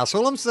right now. So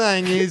all I'm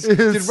saying is,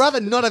 you'd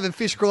rather not have a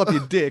fish crawl up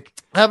your dick.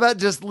 How about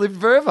just live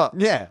forever?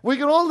 Yeah. We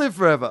can all live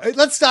forever.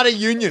 Let's start a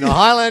union, a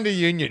Highlander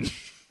union.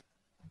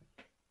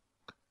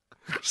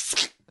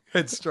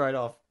 Head straight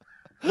off.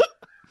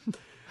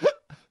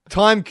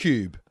 Time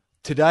Cube.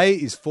 Today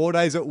is 4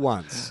 days at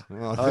once.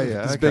 Oh,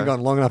 yeah, It's okay. been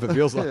gone long enough, it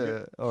feels like.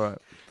 Yeah, all right.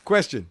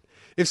 Question.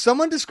 If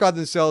someone described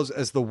themselves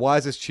as the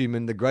wisest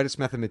human, the greatest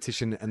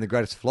mathematician, and the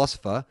greatest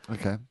philosopher,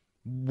 Okay.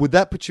 would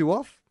that put you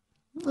off?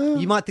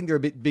 You might think they're a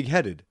bit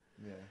big-headed.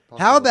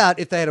 How about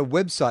if they had a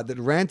website that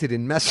ranted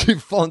in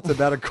massive fonts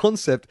about a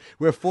concept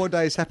where 4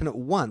 days happen at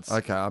once,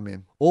 Okay, I'm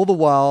in. all the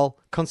while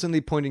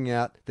constantly pointing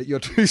out that you're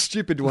too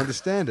stupid to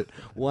understand it?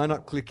 Why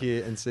not click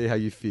here and see how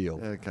you feel?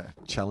 Okay.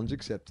 Challenge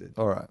accepted.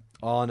 All right.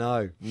 Oh,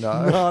 no.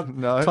 No.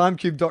 No.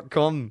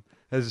 Timecube.com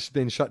has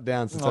been shut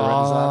down since I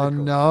read this Oh,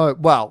 article. no.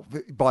 Well,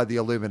 by the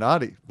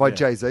Illuminati. By Yeah.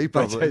 Jay-Z,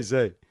 By probably.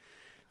 Jay-Z.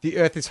 The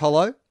Earth is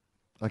hollow.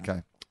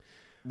 Okay.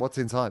 What's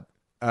inside?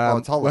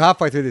 It's hollow. We're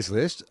halfway through this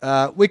list.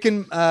 We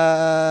can...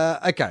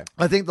 okay.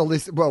 I think the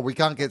list... Well, we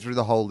can't get through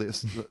the whole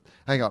list.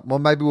 Hang on. Well,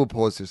 maybe we'll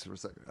pause this for a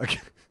second.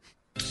 Okay.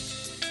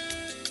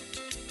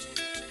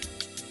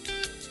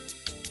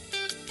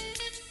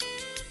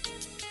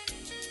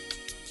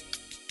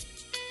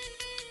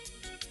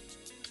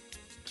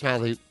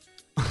 Charlie.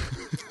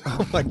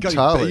 Oh, my God.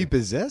 Charlie. Are you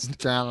possessed?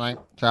 Charlie.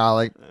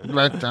 Charlie.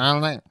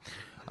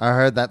 I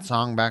heard that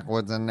song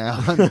backwards and now.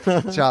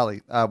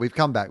 Charlie, we've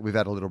come back. We've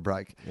had a little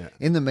break. Yeah.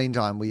 In the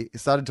meantime, we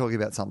started talking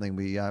about something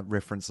we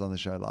referenced on the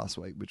show last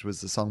week, which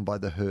was the song by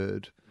The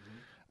Herd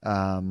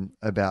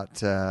about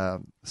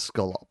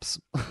scallops.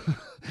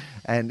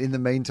 And in the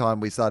meantime,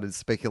 we started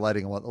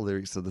speculating on what the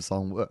lyrics of the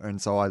song were.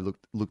 And so I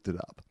looked it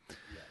up.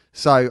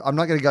 So I'm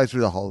not going to go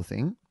through the whole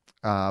thing,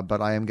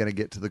 but I am going to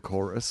get to the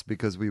chorus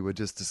because we were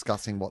just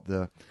discussing what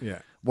the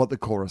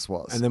chorus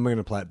was. And then we're going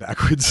to play it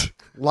backwards.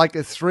 Like a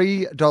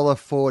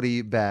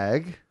 $3.40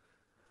 bag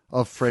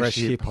of fresh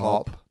hip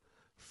hop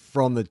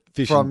from the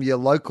fish from your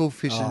local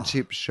fish and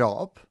chip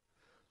shop.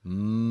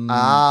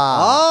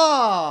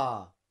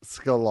 Ah.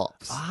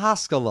 Scallops.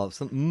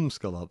 Scallops.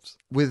 Scallops.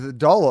 With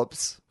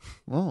dollops.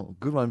 Oh,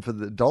 good one for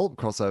the dollop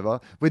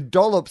crossover. With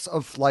dollops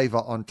of flavour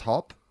on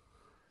top.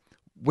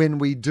 When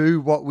we do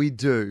what we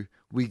do,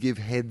 we give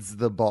heads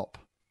the bop.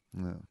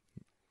 Yeah.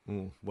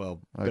 Well,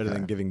 better Okay.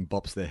 than giving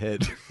bops their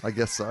head. I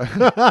guess so.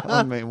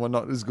 I mean, we're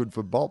not as good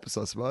for bops,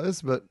 I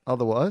suppose, but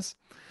otherwise,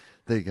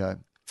 there you go.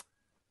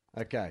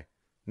 Okay.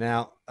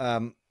 Now,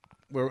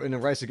 we're in a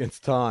race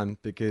against time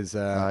because...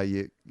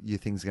 Your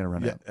thing's going to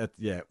run out.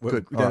 We're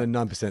Good. down to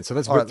 9%. So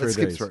let's All whip right, through let's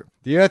skip these. through.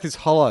 The Earth is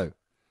hollow.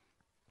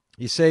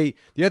 You see,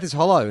 the Earth is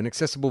hollow and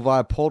accessible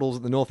via portals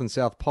at the North and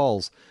South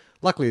Poles.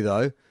 Luckily,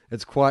 though,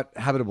 it's quite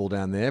habitable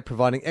down there,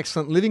 providing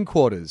excellent living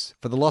quarters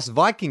for the lost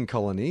Viking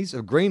colonies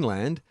of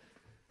Greenland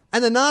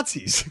and the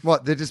Nazis.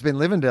 What, they've just been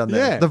living down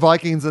there? Yeah. The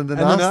Vikings and the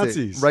And the Nazis.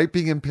 Nazis.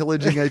 Raping and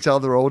pillaging each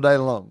other all day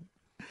long.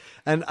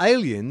 And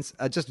aliens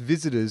are just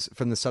visitors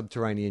from the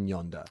subterranean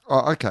yonder.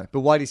 Oh, okay. But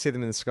why do you see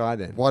them in the sky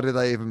then? Why do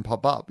they even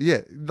pop up?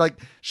 Yeah, like,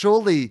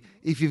 surely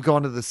if you've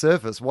gone to the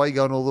surface, why are you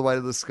going all the way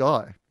to the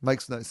sky?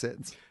 Makes no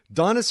sense.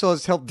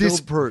 Dinosaurs helped build...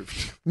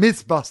 Disproved.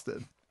 Myth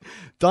busted.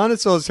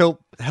 Dinosaurs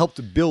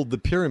helped build the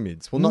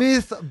pyramids. Well, not,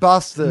 Myth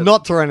busted.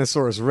 not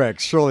Tyrannosaurus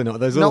Rex, surely not.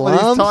 Those Not little with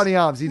his arms. tiny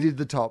arms. He did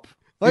the top.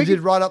 Like- He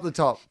did right up the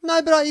top.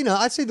 No, but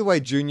I see the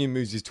way Junior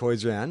moves his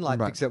toys around. Like,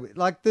 Right. except,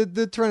 like the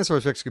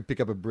Tyrannosaurus Rex could pick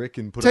up a brick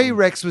and put it on.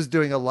 T-Rex was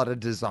doing a lot of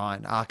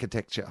design,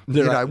 architecture.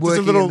 Yeah, right. Just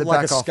working a little in the like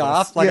a back office.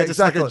 scarf, like yeah, just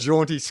like exactly. a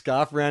jaunty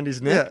scarf around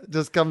his Yeah, neck.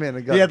 just come in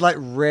and go. He had like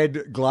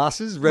red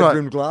glasses, red Right.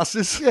 rimmed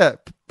glasses. Yeah,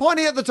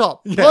 pointy at the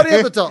top. Yeah. Pointy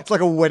at the top. It's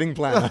like a wedding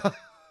planner.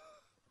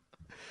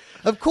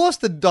 Of course,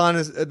 the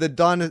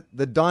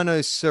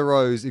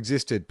dinosaurs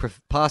existed.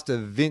 Pastor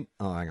Vint.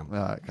 Oh, hang on.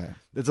 Oh, okay.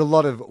 There's a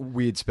lot of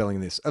weird spelling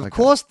in this. Of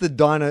course, the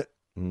dinosaurs.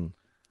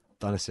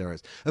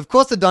 Of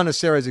course, the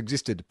dinosaurs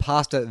existed.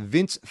 Pastor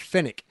Vince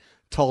Fennick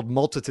told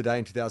Malta Today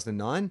in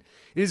 2009.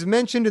 It is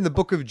mentioned in the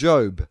book of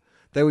Job.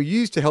 They were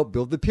used to help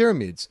build the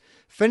pyramids.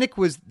 Fennick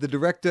was the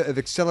director of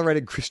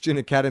Accelerated Christian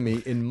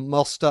Academy in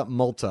Mostar,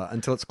 Malta,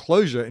 until its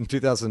closure in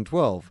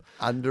 2012.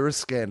 Under a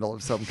scandal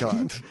of some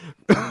kind.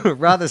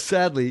 Rather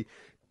sadly,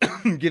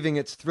 giving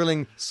its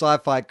thrilling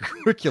sci-fi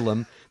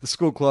curriculum, the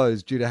school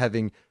closed due to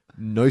having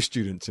no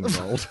students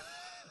enrolled.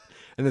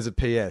 And there's a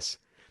PS.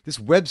 This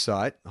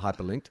website,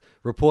 hyperlinked,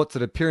 reports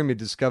that a pyramid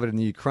discovered in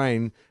the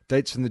Ukraine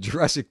dates from the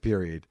Jurassic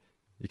period.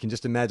 You can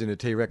just imagine a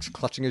T-Rex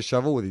clutching a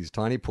shovel with his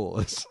tiny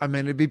paws. I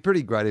mean, it'd be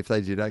pretty great if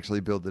they did actually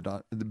build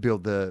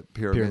the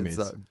pyramids,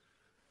 though.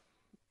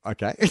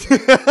 Okay.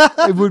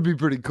 It would be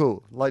pretty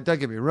cool. Like, don't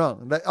get me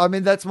wrong. I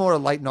mean, that's more a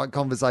late night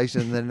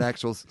conversation than an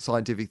actual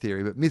scientific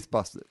theory, but myth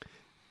busted.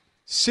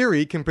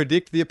 Siri can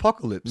predict the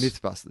apocalypse.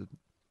 Mythbusted.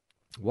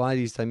 Why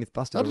do you say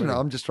Mythbusted? I don't know. already?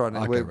 I'm just trying to.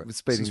 Okay, We're right.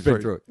 speeding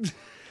Speed through. it.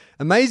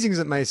 Amazing as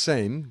it may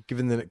seem,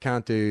 given that it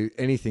can't do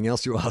anything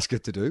else you ask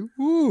it to do.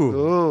 Ooh.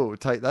 Oh,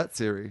 take that,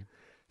 Siri.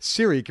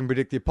 Siri can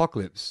predict the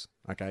apocalypse.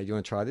 Okay, do you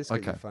want to try this? Get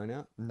Okay. your phone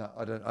out. No,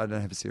 I don't. I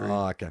don't have a Siri.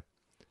 Oh, okay.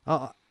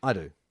 Oh, I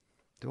do.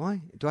 Do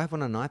I? Do I have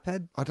one on an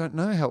iPad? I don't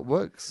know how it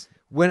works.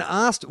 When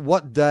asked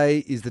what day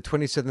is the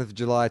 27th of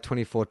July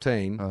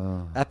 2014,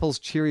 Oh. Apple's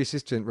cheery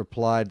assistant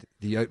replied,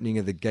 the opening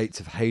of the gates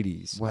of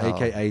Hades, Wow.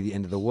 aka the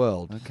end of the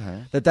world.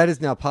 Okay. That date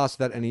is now passed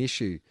without any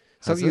issue.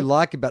 Something you it?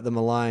 like about the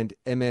maligned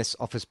MS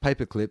Office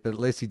paperclip, but at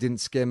least he didn't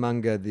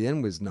scaremonger the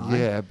N was nine.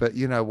 Yeah, but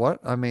you know what?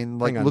 I mean,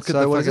 like, Hang on. look at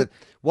So the what is fucking-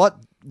 it?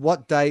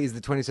 What day is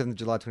the 27th of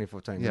July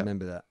 2014? Yeah.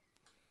 Remember that.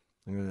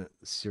 I'm going to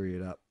Siri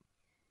it up.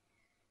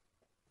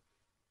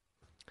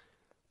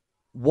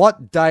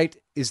 What date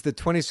is the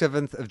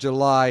 27th of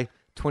July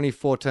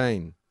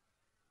 2014?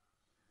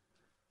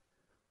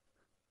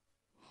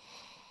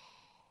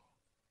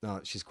 No,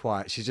 she's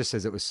quiet. She just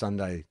says it was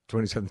Sunday,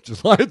 27th of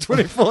July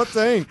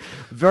 2014.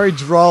 Very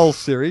droll,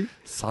 Siri.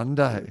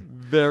 Sunday.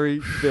 Very,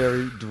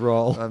 very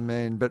droll. I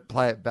mean, but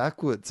play it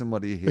backwards, and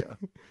what do you hear?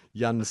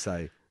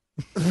 Yansay.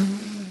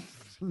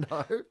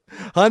 No,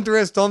 Hunter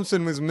S.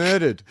 Thompson was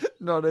murdered.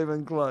 not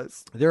even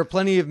close. There are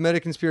plenty of murder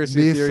conspiracy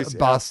Myth theories out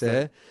busted.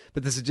 there,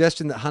 but the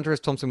suggestion that Hunter S.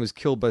 Thompson was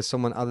killed by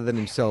someone other than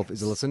himself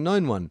is a lesser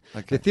known one.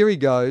 Okay. The theory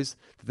goes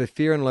that the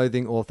Fear and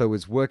Loathing author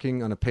was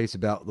working on a piece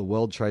about the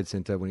World Trade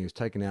Center when he was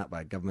taken out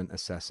by a government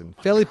assassin.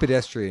 Fairly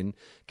pedestrian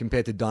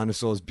compared to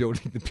dinosaurs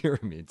building the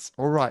pyramids.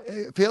 All right,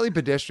 fairly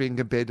pedestrian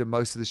compared to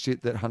most of the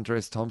shit that Hunter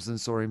S. Thompson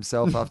saw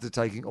himself after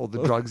taking all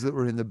the drugs that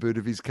were in the boot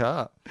of his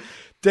car.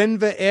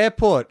 Denver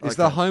Airport is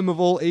the Okay. home of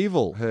all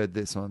evil. Heard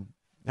this one.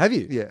 Have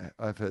you? Yeah,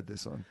 I've heard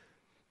this one.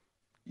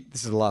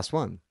 This is the last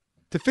one.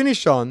 To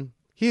finish on,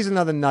 here's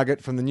another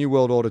nugget from the New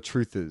World Order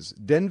truthers.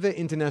 Denver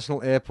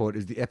International Airport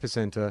is the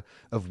epicenter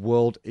of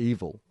world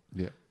evil.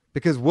 Yeah.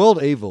 Because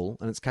world evil,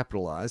 and it's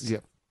capitalized,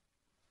 Yep.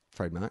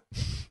 trademark,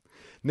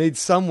 needs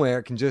somewhere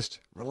it can just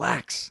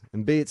relax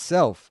and be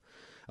itself,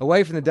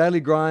 away from the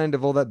daily grind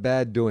of all that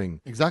bad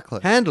doing.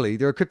 Exactly. Handily,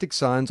 there are cryptic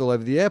signs all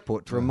over the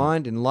airport to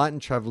remind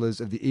enlightened travelers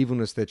of the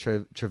evilness they're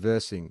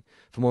traversing.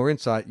 For more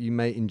insight, you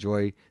may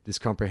enjoy this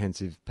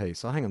comprehensive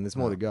piece. Oh, hang on, there's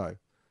more to go.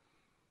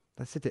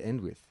 That's it to end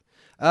with.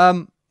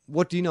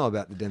 What do you know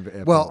about the Denver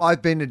airport? Well,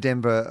 I've been to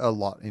Denver a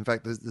lot. In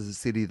fact, there's a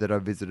city that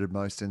I've visited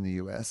most in the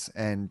US,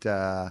 and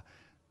I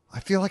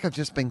feel like I've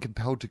just been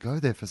compelled to go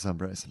there for some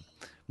reason.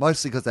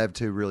 Mostly because they have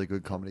two really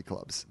good comedy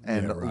clubs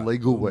and Yeah, right.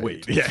 legal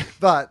weed. Yeah.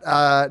 But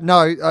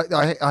no,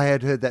 I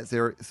had heard that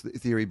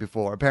theory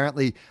before.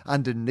 Apparently,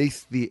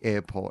 underneath the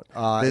airport,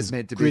 there's there's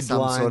meant to be grid some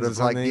lines sort or of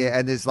like, something. yeah,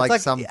 and there's It's like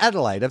some.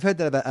 Adelaide. I've heard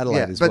that about Adelaide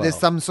Yeah, as but well. there's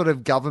some sort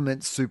of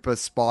government super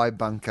spy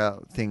bunker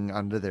thing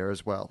under there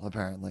as well,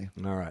 apparently.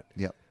 All right.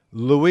 Yep.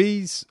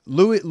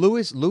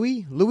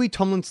 Louis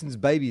Tomlinson's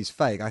baby is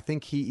fake. I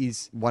think he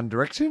is, One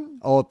Direction?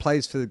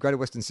 plays for the Greater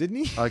Western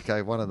Sydney.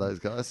 Okay, one of those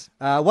guys.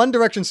 One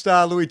Direction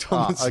star Louis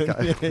Ah, Tomlinson.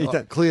 okay. Yeah, he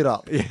done- Cleared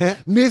up. Yeah.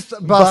 Myth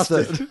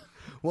busted. Busted.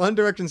 One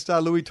Direction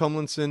star Louis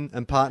Tomlinson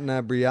and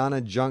partner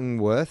Brianna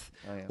Jungwirth,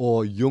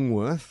 or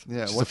Jungwirth.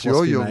 Yeah, which is a what's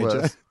your philosophy major,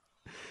 Jungwirth?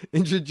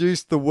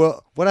 introduced the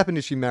world. What happened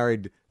if she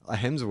married a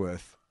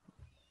Hemsworth?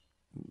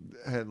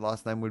 Her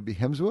last name would be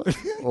Hemsworth,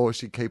 or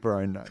she'd keep her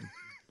own name.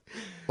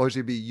 Or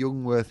she'd be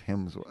Jungwirth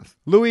Hemsworth.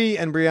 Louis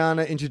and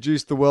Brianna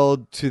introduced the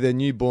world to their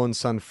newborn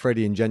son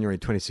Freddie in January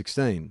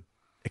 2016.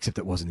 Except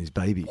it wasn't his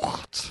baby.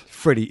 What?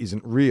 Freddie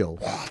isn't real.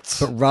 What?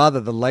 But rather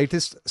the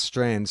latest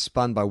strand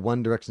spun by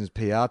One Direction's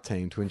PR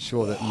team to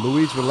ensure that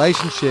Louis'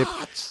 relationship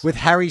with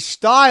Harry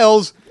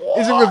Styles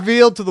isn't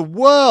revealed to the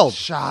world.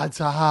 Shut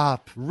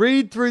up.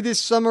 Read through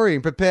this summary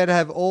and prepare to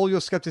have all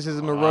your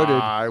skepticism eroded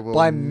I will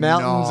by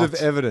mountains of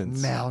not.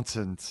 evidence.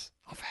 Mountains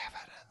of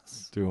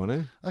evidence. Do you want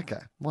to?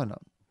 Okay, why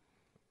not?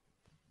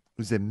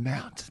 Was there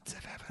mountains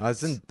of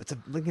evidence? It's a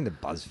link into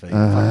BuzzFeed. Fuck,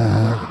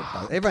 I'm not gonna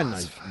Buzz- Everyone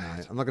knows.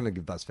 No, I'm not going to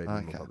give BuzzFeed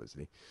any Okay. more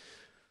publicity.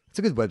 It's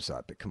a good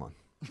website, but come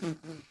on.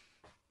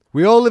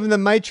 We all live in the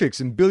Matrix,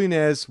 and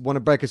billionaires want to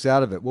break us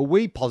out of it. Well,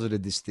 we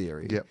posited this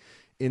theory Yep.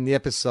 in the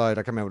episode. I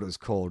can't remember what it was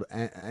called.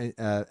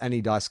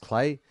 Annie Dice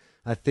Clay,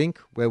 I think,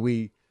 where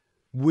we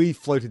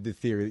floated the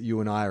theory that you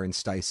and I are in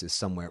stasis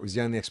somewhere. It was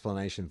the only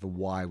explanation for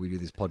why we do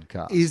this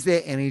podcast. Is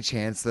there any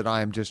chance that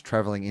I am just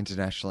traveling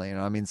internationally and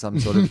I'm in some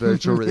sort of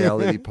virtual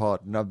reality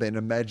pod and I've been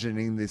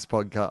imagining this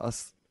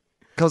podcast?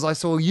 Because I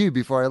saw you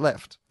before I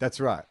left. That's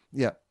right.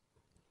 Yeah.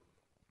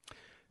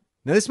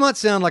 Now, this might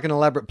sound like an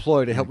elaborate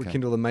ploy to help Okay.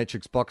 rekindle the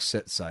Matrix box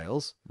set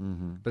sales,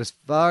 but as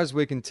far as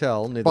we can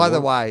tell, neither By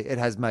the one- way, it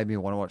has made me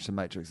want to watch The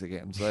Matrix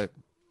again. So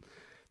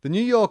The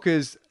New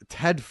Yorker's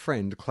Tad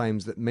Friend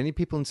claims that many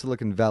people in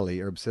Silicon Valley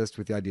are obsessed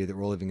with the idea that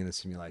we're all living in a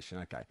simulation.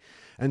 Okay.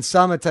 And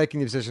some are taking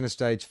the obsession a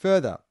stage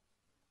further.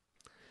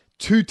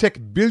 Two tech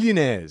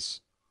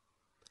billionaires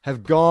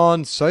have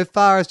gone so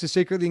far as to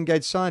secretly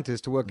engage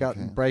scientists to work out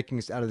breaking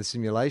us out of the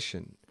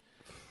simulation.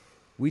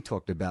 We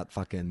talked about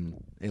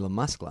fucking Elon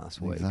Musk last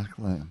week.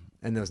 exactly.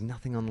 And there was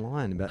nothing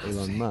online about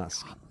Elon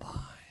Musk.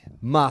 Online.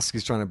 Musk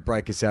is trying to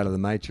break us out of the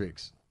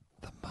matrix.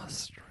 The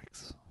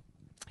Mustrix.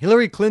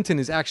 Hillary Clinton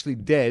is actually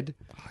dead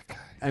Okay.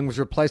 and was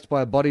replaced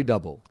by a body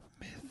double.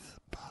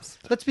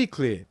 Mythbuster. Let's be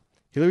clear.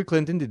 Hillary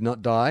Clinton did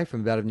not die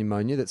from a bout of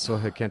pneumonia that saw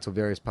her cancel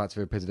various parts of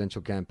her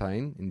presidential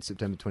campaign in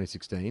September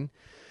 2016.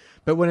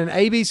 But when an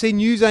ABC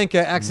News anchor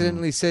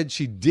accidentally said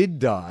she did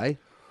die,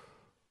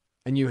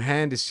 and you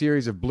hand a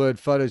series of blurred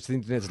photos to the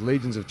internet's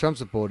legions of Trump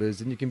supporters,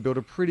 then you can build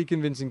a pretty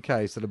convincing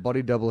case that a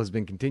body double has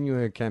been continuing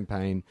her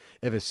campaign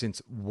ever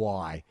since.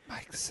 Why?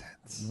 Makes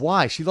sense.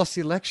 Why? She lost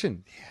the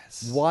election.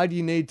 Yes. Why do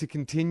you need to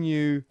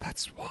continue?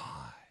 That's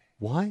why.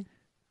 Why?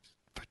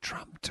 For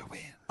Trump to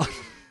win.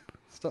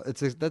 Stop.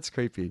 That's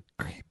creepy.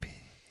 Creepy.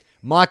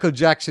 Michael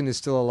Jackson is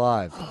still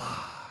alive.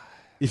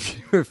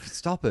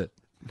 Stop it.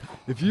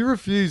 If you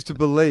refuse to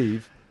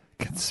believe,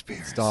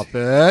 Conspiracy. stop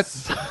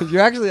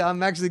it.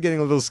 I'm actually getting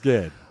a little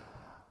scared.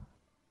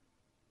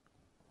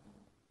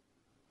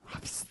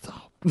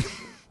 Stop.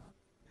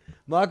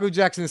 Michael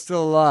Jackson is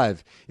still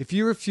alive. If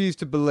you refuse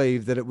to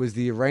believe that it was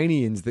the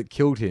Iranians that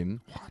killed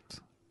him, What?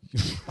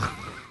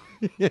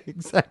 yeah,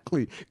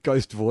 exactly,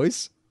 ghost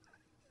voice.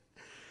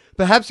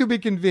 Perhaps you'll be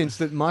convinced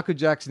that Michael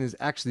Jackson is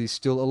actually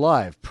still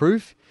alive.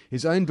 Proof?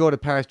 His own daughter,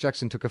 Paris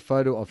Jackson, took a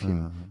photo of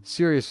him.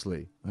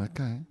 Seriously.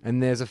 Okay.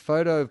 And there's a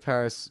photo of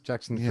Paris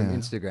Jackson from Yeah.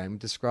 Instagram.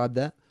 Describe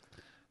that.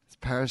 It's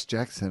Paris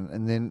Jackson,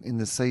 and then in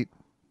the seat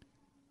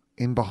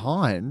in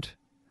behind,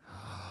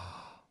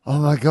 oh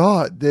my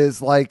God, there's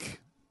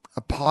like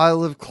a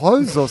pile of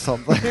clothes or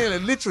something. Yeah,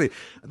 literally.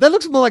 That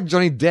looks more like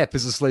Johnny Depp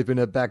is asleep in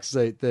her back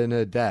seat than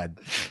her dad.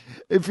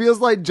 It feels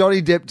like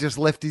Johnny Depp just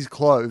left his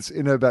clothes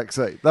in her back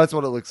seat. That's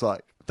what it looks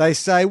like. They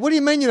say, what do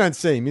you mean you don't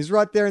see him? He's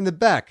right there in the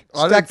back, I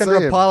don't stacked under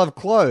see a him. pile of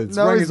clothes,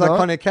 No, wearing he's his not.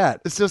 iconic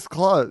hat. It's just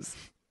clothes.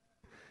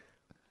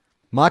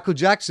 Michael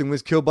Jackson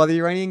was killed by the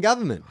Iranian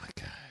government.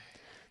 Okay.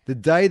 The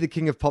day the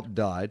King of Pop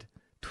died,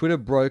 Twitter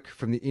broke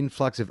from the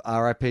influx of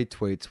RIP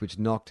tweets which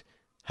knocked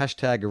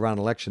hashtag Iran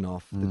election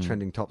off the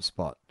trending top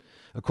spot.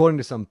 According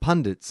to some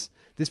pundits,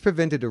 this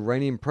prevented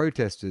Iranian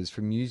protesters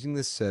from using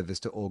this service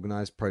to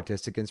organize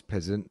protests against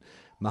President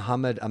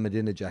Mohammed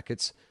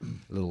Ahmadinejad's,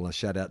 a little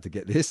shout out to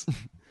get this,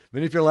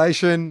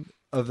 manipulation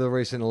of the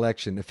recent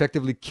election,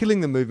 effectively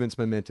killing the movement's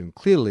momentum.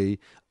 Clearly,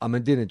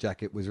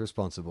 Ahmadinejad was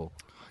responsible.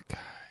 Okay.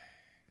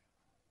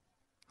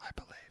 I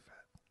believe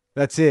it.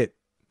 That's it.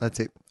 That's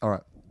it. All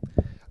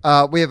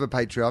right. We have a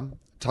Patreon,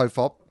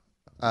 TOFOP.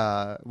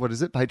 What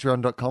is it?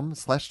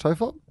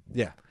 Patreon.com/TOFOP.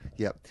 Yeah.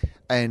 Yep.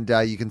 And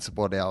you can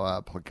support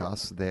our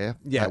podcast there.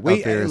 Yeah, our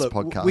we various look,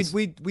 podcasts.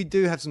 we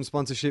do have some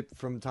sponsorship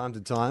from time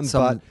to time,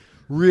 Some- but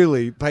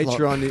really,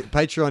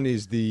 Patreon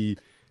is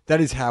that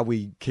is how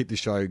we keep the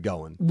show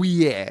going.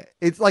 Yeah,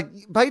 it's like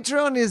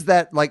Patreon is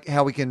that like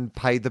how we can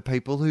pay the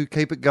people who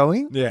keep it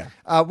going. Yeah,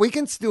 We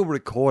can still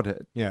record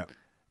it. yeah,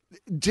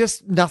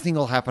 Just nothing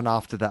will happen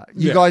after that.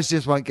 You Yeah. guys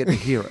just won't get to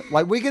hear it.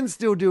 Like we can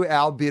still do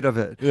our bit of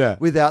it Yeah.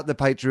 without the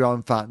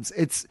Patreon funds.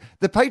 It's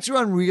the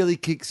Patreon really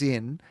kicks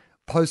in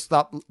post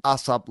up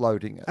us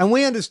uploading it. and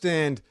we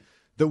understand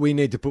that we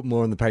need to put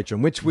more on the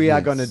Patreon, which we are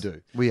Yes, going to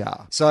do. We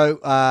are. So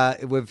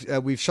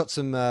we've shot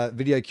some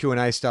video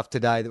Q&A stuff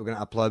today that we're going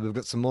to upload. We've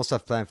got some more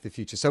stuff planned for the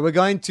future. So we're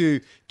going to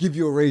give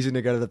you a reason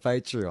to go to the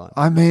Patreon.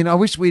 I mean, I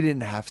wish we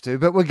didn't have to,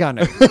 but we're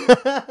gonna.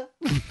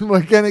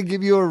 We're gonna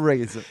give you a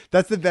reason.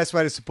 That's the best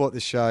way to support the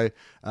show.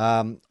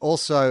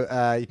 Also,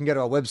 you can go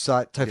to our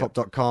website,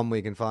 tofop.com, where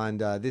you can find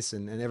this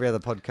and every other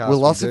podcast. we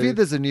Philosophy, do.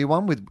 there's a new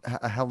one with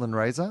Helen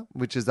Razor,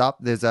 which is up.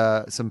 There's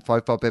some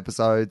FOFOP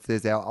episodes.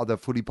 There's our other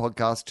footy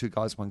podcast, Two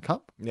Guys, One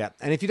Cup. Yeah,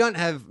 and if you don't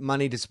have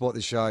money to support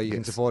the show, you can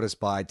Yes. support us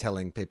by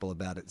telling people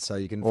about it. So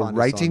you can Or find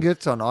rating us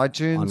it on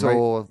iTunes on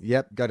or...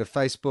 Yep, go to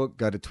Facebook,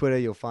 go to Twitter,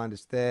 you'll find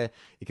us there.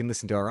 You can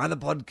listen to our other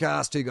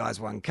podcast, Two Guys,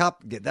 One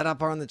Cup, get that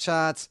up on the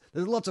charts.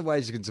 There's lots of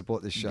ways you can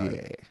support this show.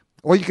 Yeah.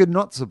 Or you could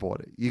not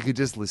support it. You could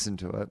just listen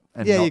to it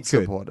and Yeah, you not could.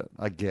 support it,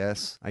 I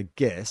guess. I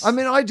guess. I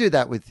mean, I do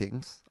that with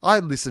things. I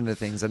listen to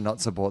things and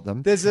not support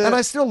them. There's and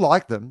I still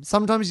like them.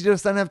 Sometimes you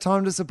just don't have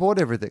time to support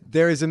everything.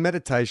 there is a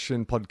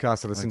meditation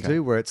podcast I listen Okay. to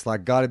where it's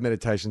like guided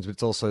meditations, but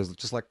it's also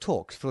just like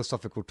talks,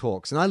 philosophical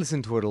talks. And I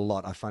listen to it a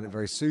lot. I find it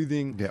very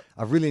soothing. Yep.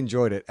 I've really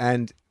enjoyed it.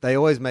 And they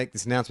always make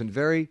this announcement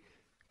very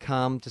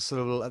calm, just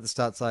sort of at the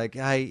start. It's like,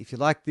 hey, if you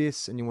like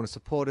this and you want to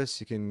support us,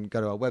 you can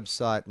go to our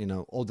website,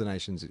 all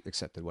donations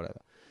accepted,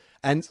 whatever.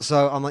 And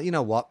so I'm like, you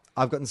know what?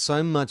 I've gotten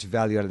so much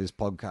value out of this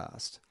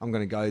podcast. I'm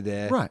going to go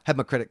there, Right. have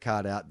my credit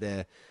card out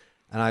there.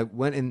 And I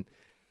went in,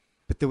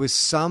 but there was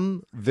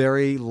some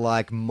very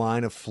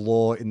minor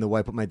flaw in the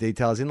way I put my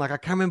details in. Like, I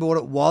can't remember what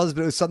it was,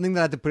 but it was something that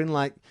I had to put in,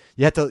 like,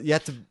 you had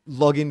to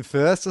log in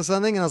first or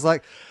something. And I was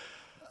like,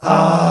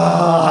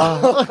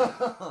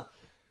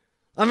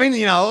 I mean,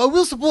 I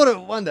will support it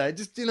one day.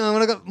 Just, when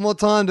I got more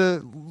time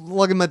to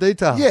log in my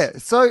details. Yeah.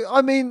 So,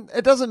 I mean,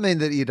 it doesn't mean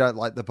that you don't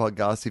like the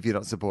podcast if you're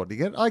not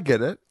supporting it. I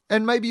get it.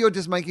 And maybe you're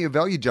just making a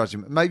value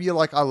judgment. Maybe you're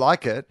like, I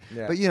like it.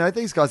 Yeah. But,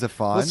 these guys are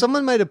fine. Well,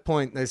 someone made a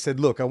point. They said,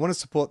 look, I want to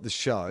support the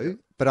show,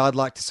 but I'd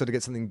like to sort of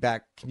get something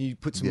back. Can you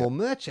put some more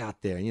merch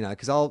out there?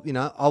 Because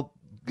I'll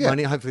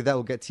money. Hopefully that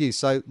will get to you.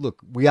 So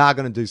look, we are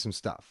going to do some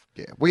stuff.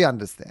 Yeah, we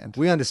understand.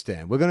 We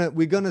understand.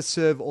 We're gonna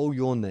serve all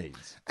your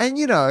needs. And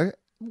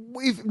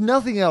if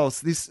nothing else,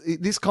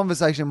 this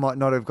conversation might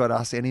not have got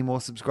us any more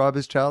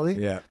subscribers, Charlie.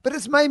 Yeah. But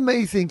it's made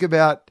me think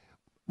about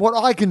what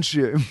I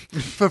consume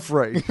for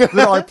free that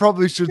I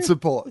probably should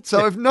support.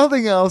 So if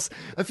nothing else,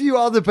 a few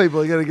other people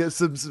are going to get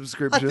some I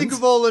subscriptions. think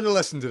we've all learned a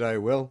lesson today,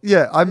 Will.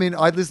 Yeah, I mean,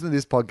 I listen to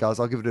this podcast.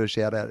 I'll give it a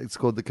shout out. It's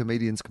called the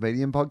Comedian's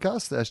Comedian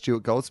Podcast.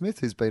 Stuart Goldsmith,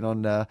 who's been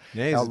on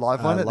he's our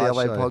live one at the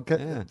live LA show.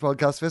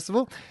 Podcast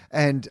Festival.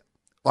 And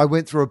I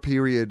went through a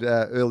period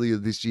earlier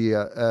this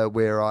year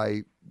where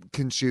I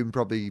consumed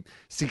probably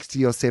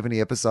 60 or 70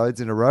 episodes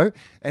in a row.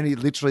 And he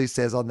literally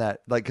says on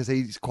that, like, because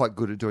he's quite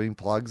good at doing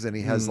plugs, and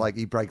he has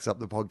he breaks up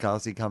the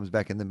podcast, he comes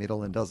back in the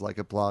middle and does like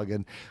a plug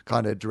and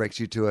kind of directs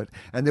you to it.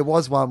 And there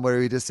was one where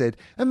he just said,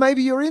 and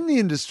maybe you're in the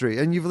industry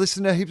and you've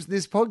listened to heaps of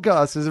this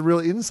podcast as a real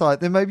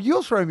insight, then maybe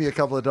you'll throw me a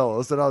couple of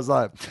dollars. And I was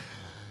like,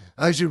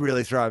 I should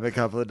really throw him a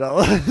couple of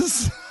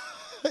dollars.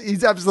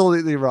 He's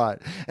absolutely right.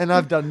 And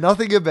I've done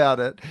nothing about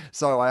it.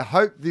 So I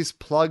hope this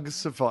plug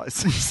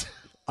suffices.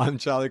 I'm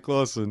Charlie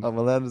Clausen. I'm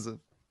Will Anderson.